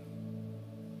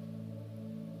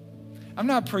 I'm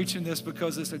not preaching this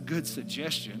because it's a good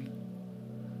suggestion.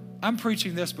 I'm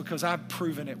preaching this because I've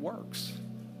proven it works.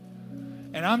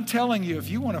 And I'm telling you, if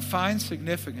you want to find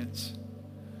significance,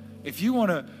 if you want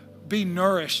to be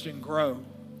nourished and grow,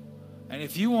 and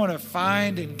if you want to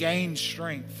find and gain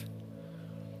strength,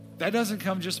 that doesn't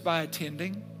come just by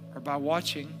attending or by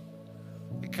watching.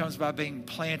 It comes by being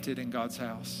planted in God's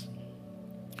house.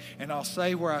 And I'll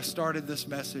say where I started this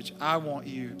message, I want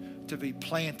you to be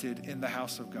planted in the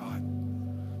house of God.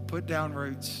 Put down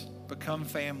roots, become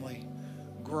family,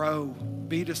 grow,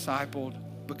 be discipled,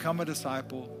 become a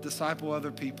disciple, disciple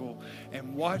other people,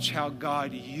 and watch how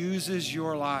God uses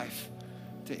your life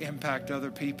to impact other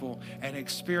people and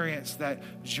experience that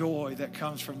joy that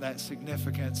comes from that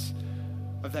significance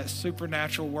of that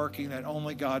supernatural working that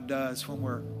only God does when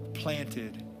we're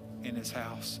planted in his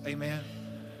house. Amen.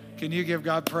 Can you give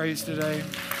God praise today?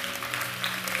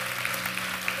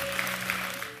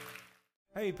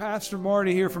 Hey, Pastor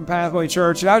Marty here from Pathway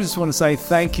Church, and I just want to say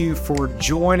thank you for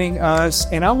joining us,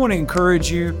 and I want to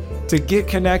encourage you to get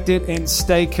connected and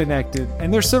stay connected.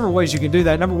 And there's several ways you can do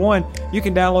that. Number one, you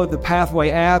can download the Pathway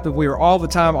app, and we are all the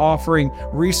time offering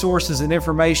resources and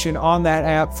information on that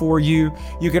app for you.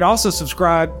 You can also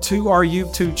subscribe to our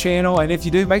YouTube channel, and if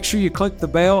you do, make sure you click the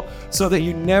bell so that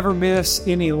you never miss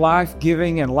any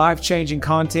life-giving and life-changing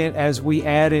content as we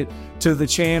add it to the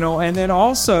channel. And then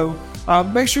also,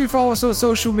 make sure you follow us on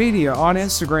social media, on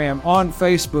Instagram, on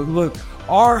Facebook. Look,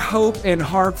 our hope and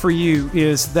heart for you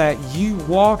is that you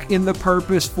walk in the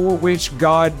purpose for which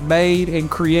God made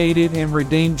and created and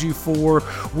redeemed you for.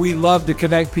 We love to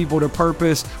connect people to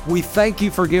purpose. We thank you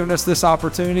for giving us this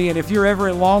opportunity. And if you're ever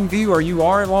in Longview or you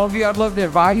are in Longview, I'd love to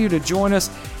invite you to join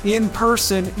us in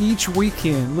person each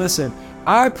weekend. Listen,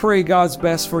 I pray God's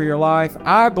best for your life.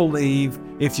 I believe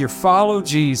if you follow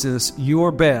Jesus,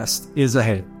 your best is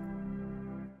ahead.